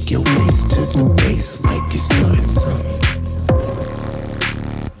 Shake your waist to the bass like you're starting something.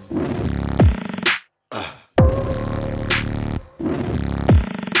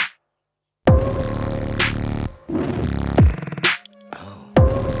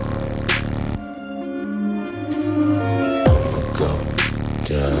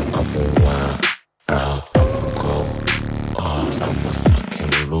 I'ma wild out, I'ma go off, I'ma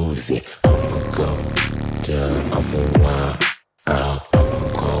fucking lose it. I'ma go down, I'ma wild out, I'ma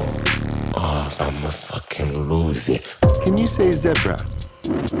go off, I'ma fucking lose it. Can you say zebra?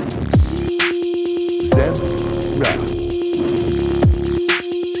 Zebra.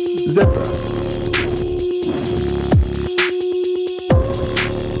 Zebra.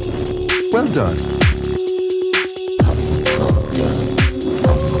 Well done.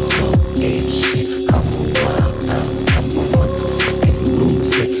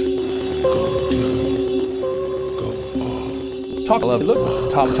 Talk, love,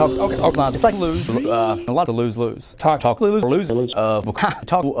 look, talk, okay, it's like lose, a lot of lose, talk, lose,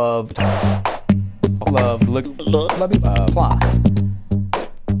 talk of, love, look, apply.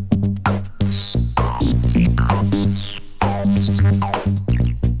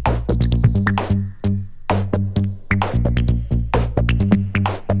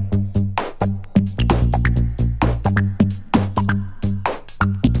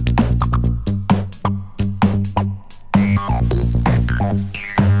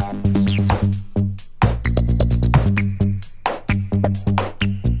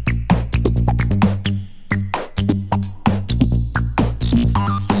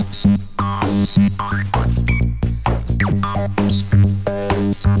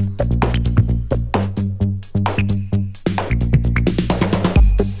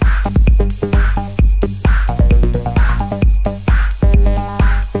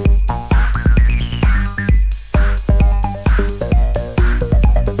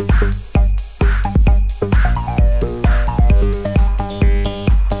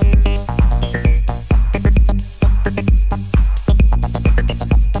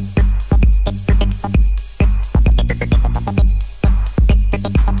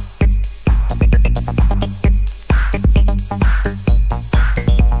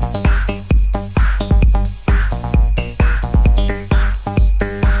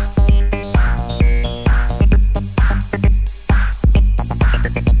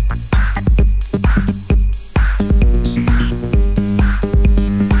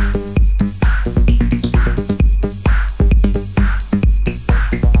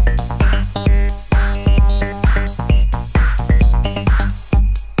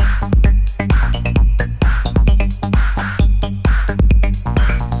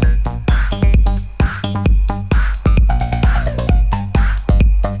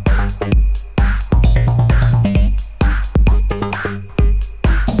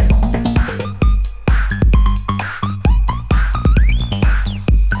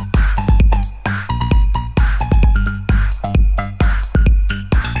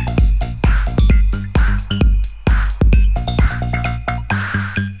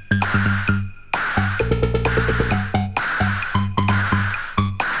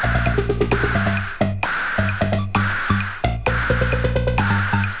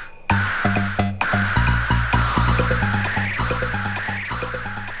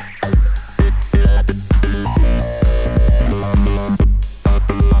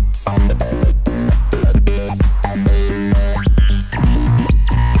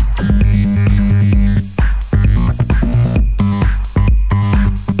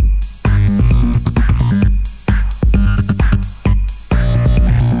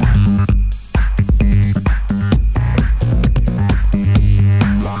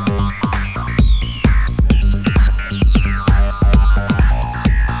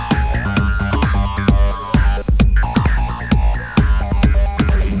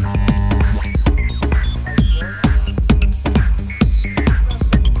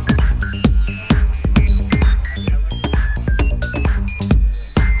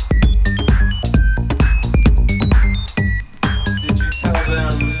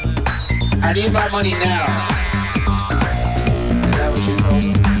 I need my money now. Is that what you told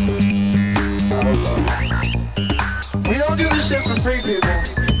me? We don't do this shit for free, people.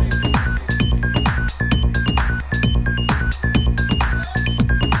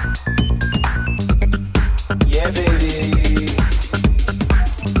 Yeah, baby.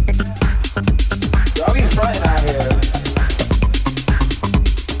 Y'all be frontin' out here.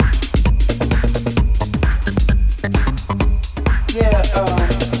 Yeah,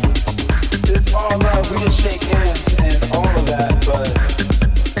 it's all love. We can shake hands and all of that, but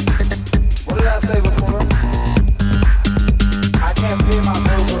what did I say before? I can't pay my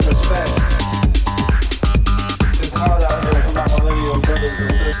bills with respect. It's hard out here for my millennial brothers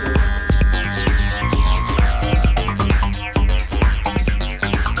and sisters.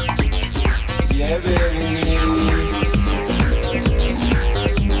 Yeah, baby.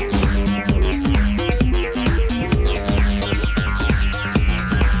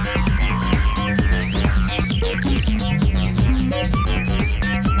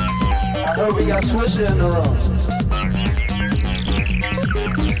 I heard we got Swisher in the room.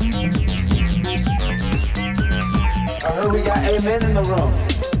 I heard we got Amen in the room.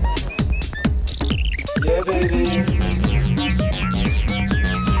 Yeah, baby.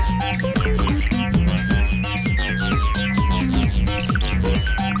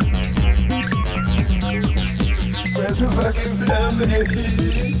 Where's the fucking family?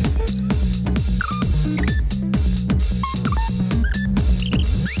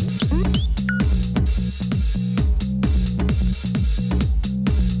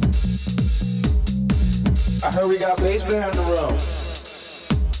 I heard we got bass bear in the room.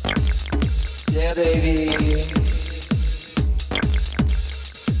 Yeah, baby.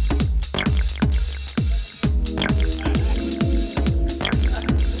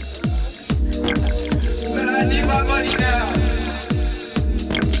 Man, I need my money now.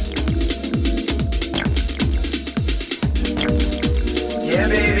 Yeah,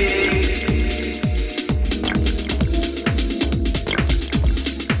 baby.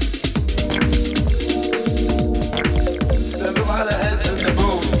 There's a lot of heads in the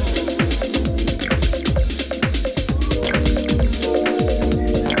booth.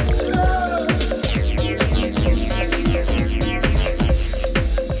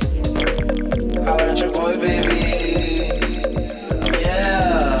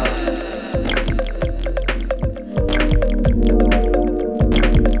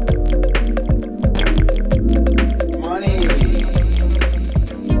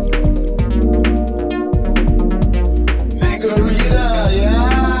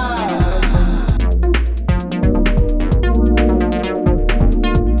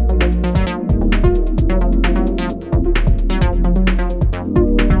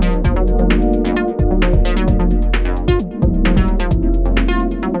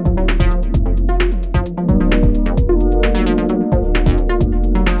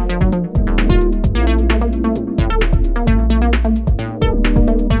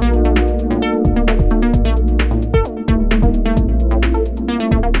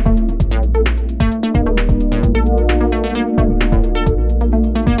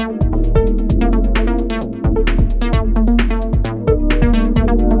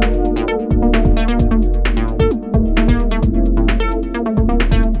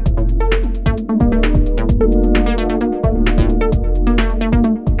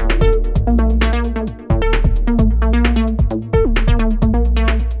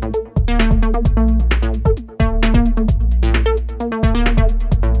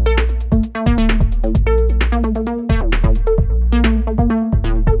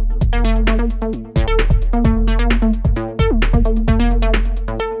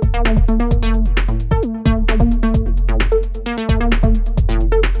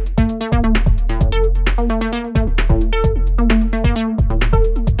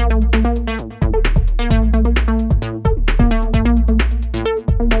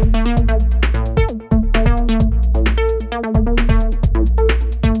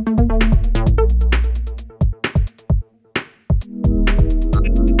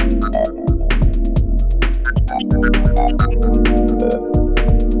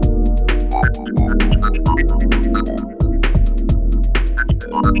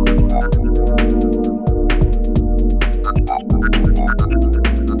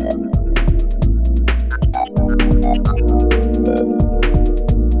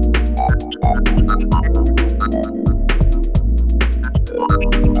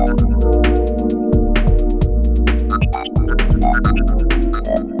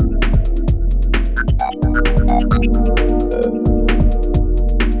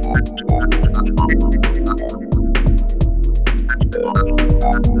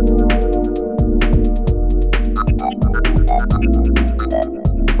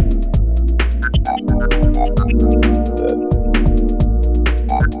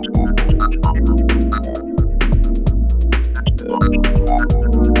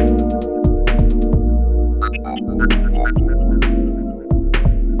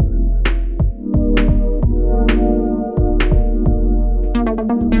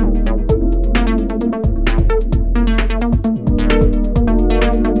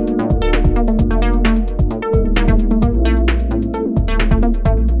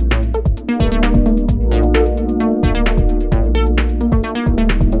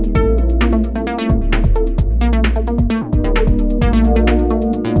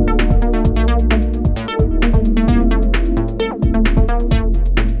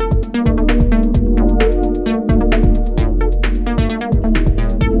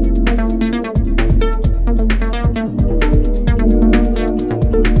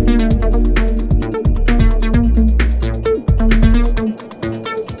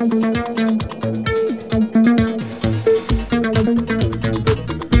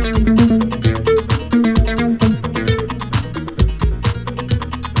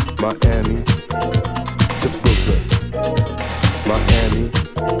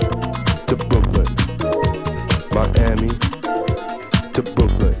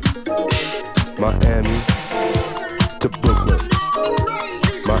 Miami to Brooklyn,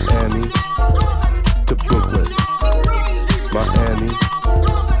 Miami to Brooklyn, Miami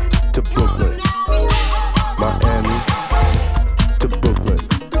to Brooklyn, Miami to Brooklyn,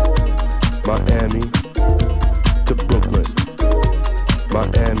 Miami to Brooklyn,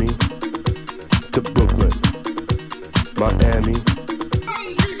 Miami to Brooklyn, Miami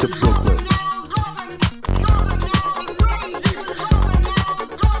to Brooklyn.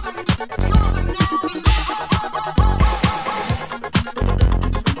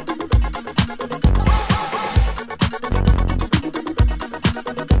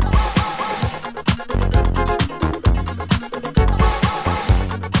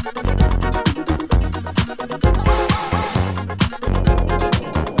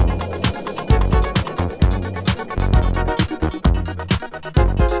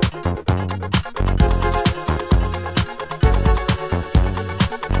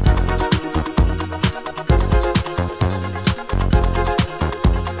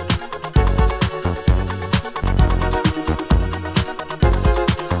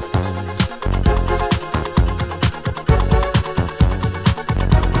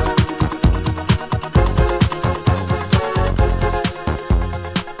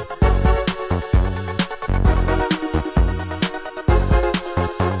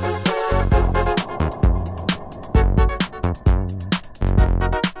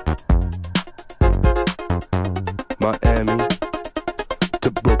 Miami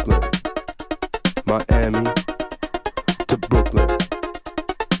to Brooklyn, Miami to Brooklyn,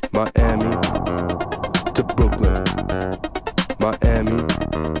 Miami to Brooklyn, Miami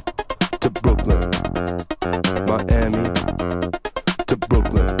to Brooklyn, Miami to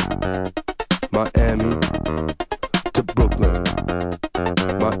Brooklyn, Miami to Brooklyn,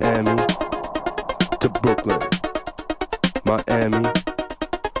 Miami to Brooklyn, Miami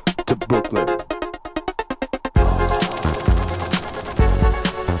to Brooklyn.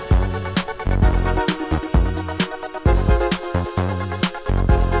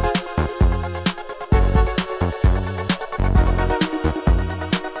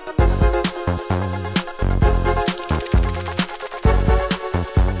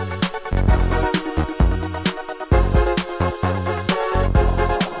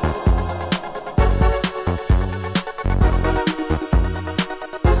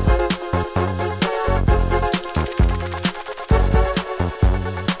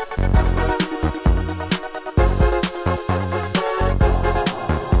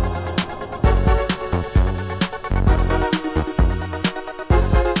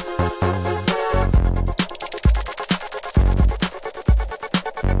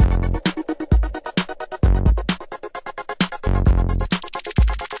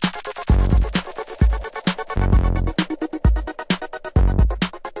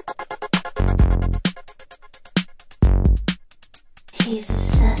 He's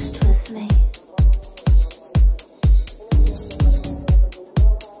obsessed with me.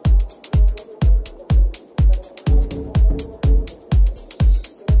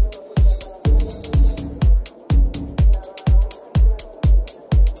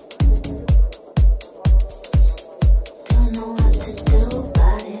 Don't know what to do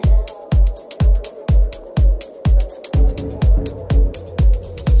about it.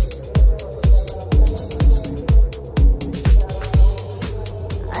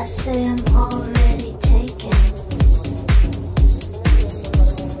 I say I'm all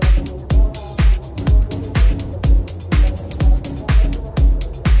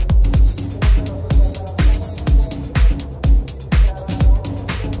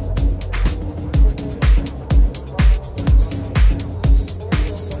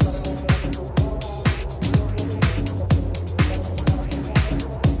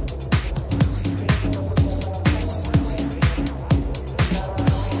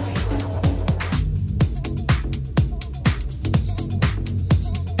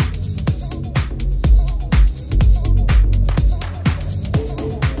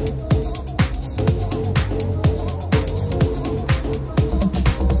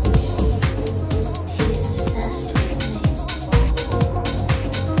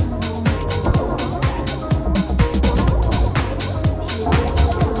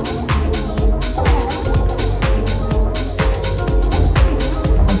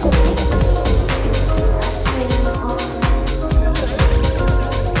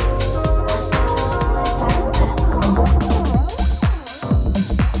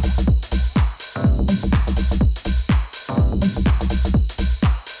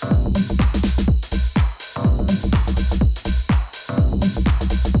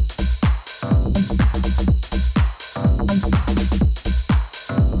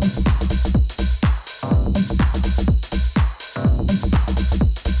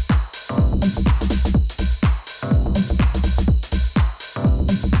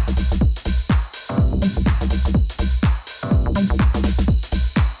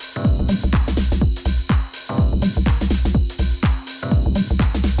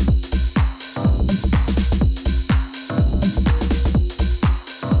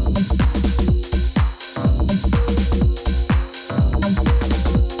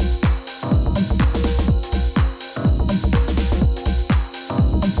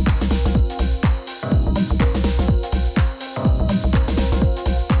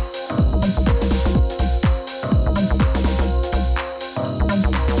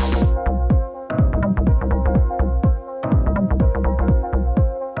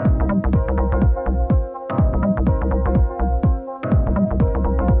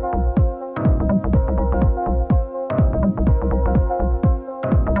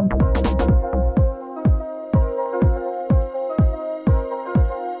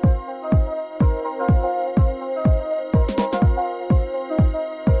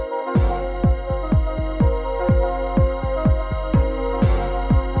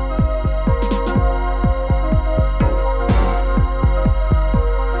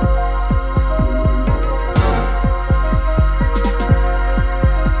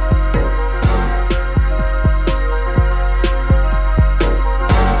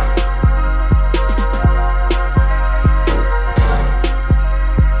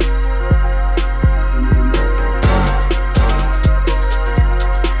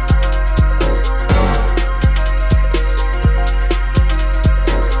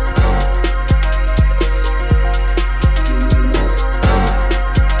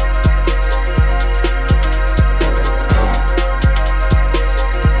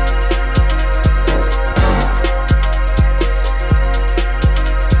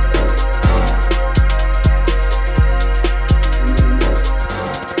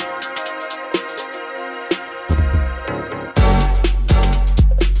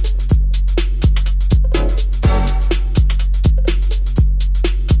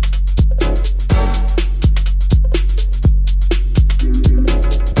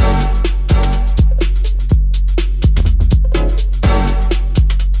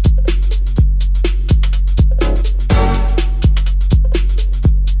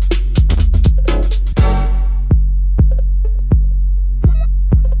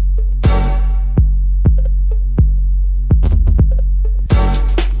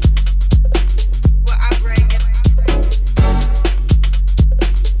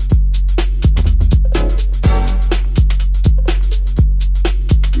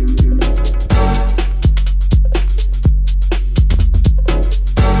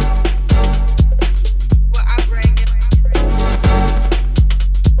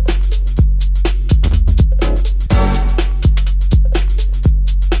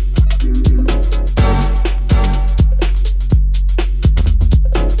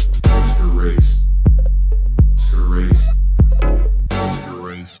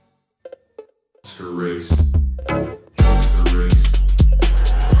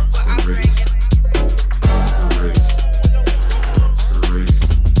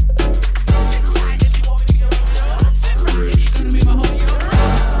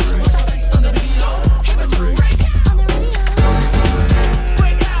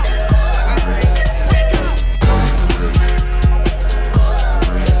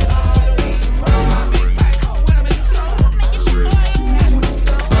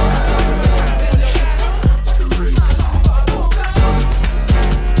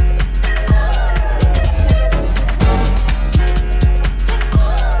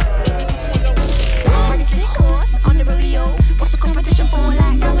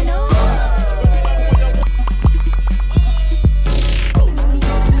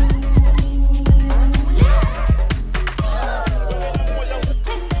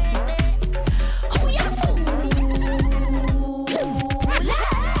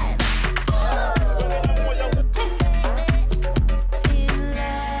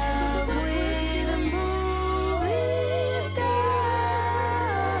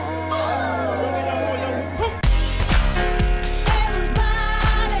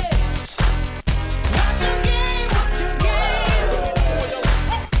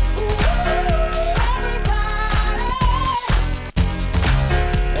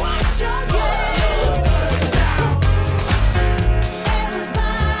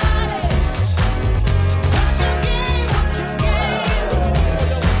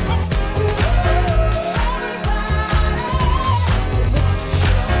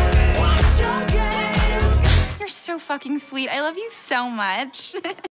Fucking sweet. I love you so much.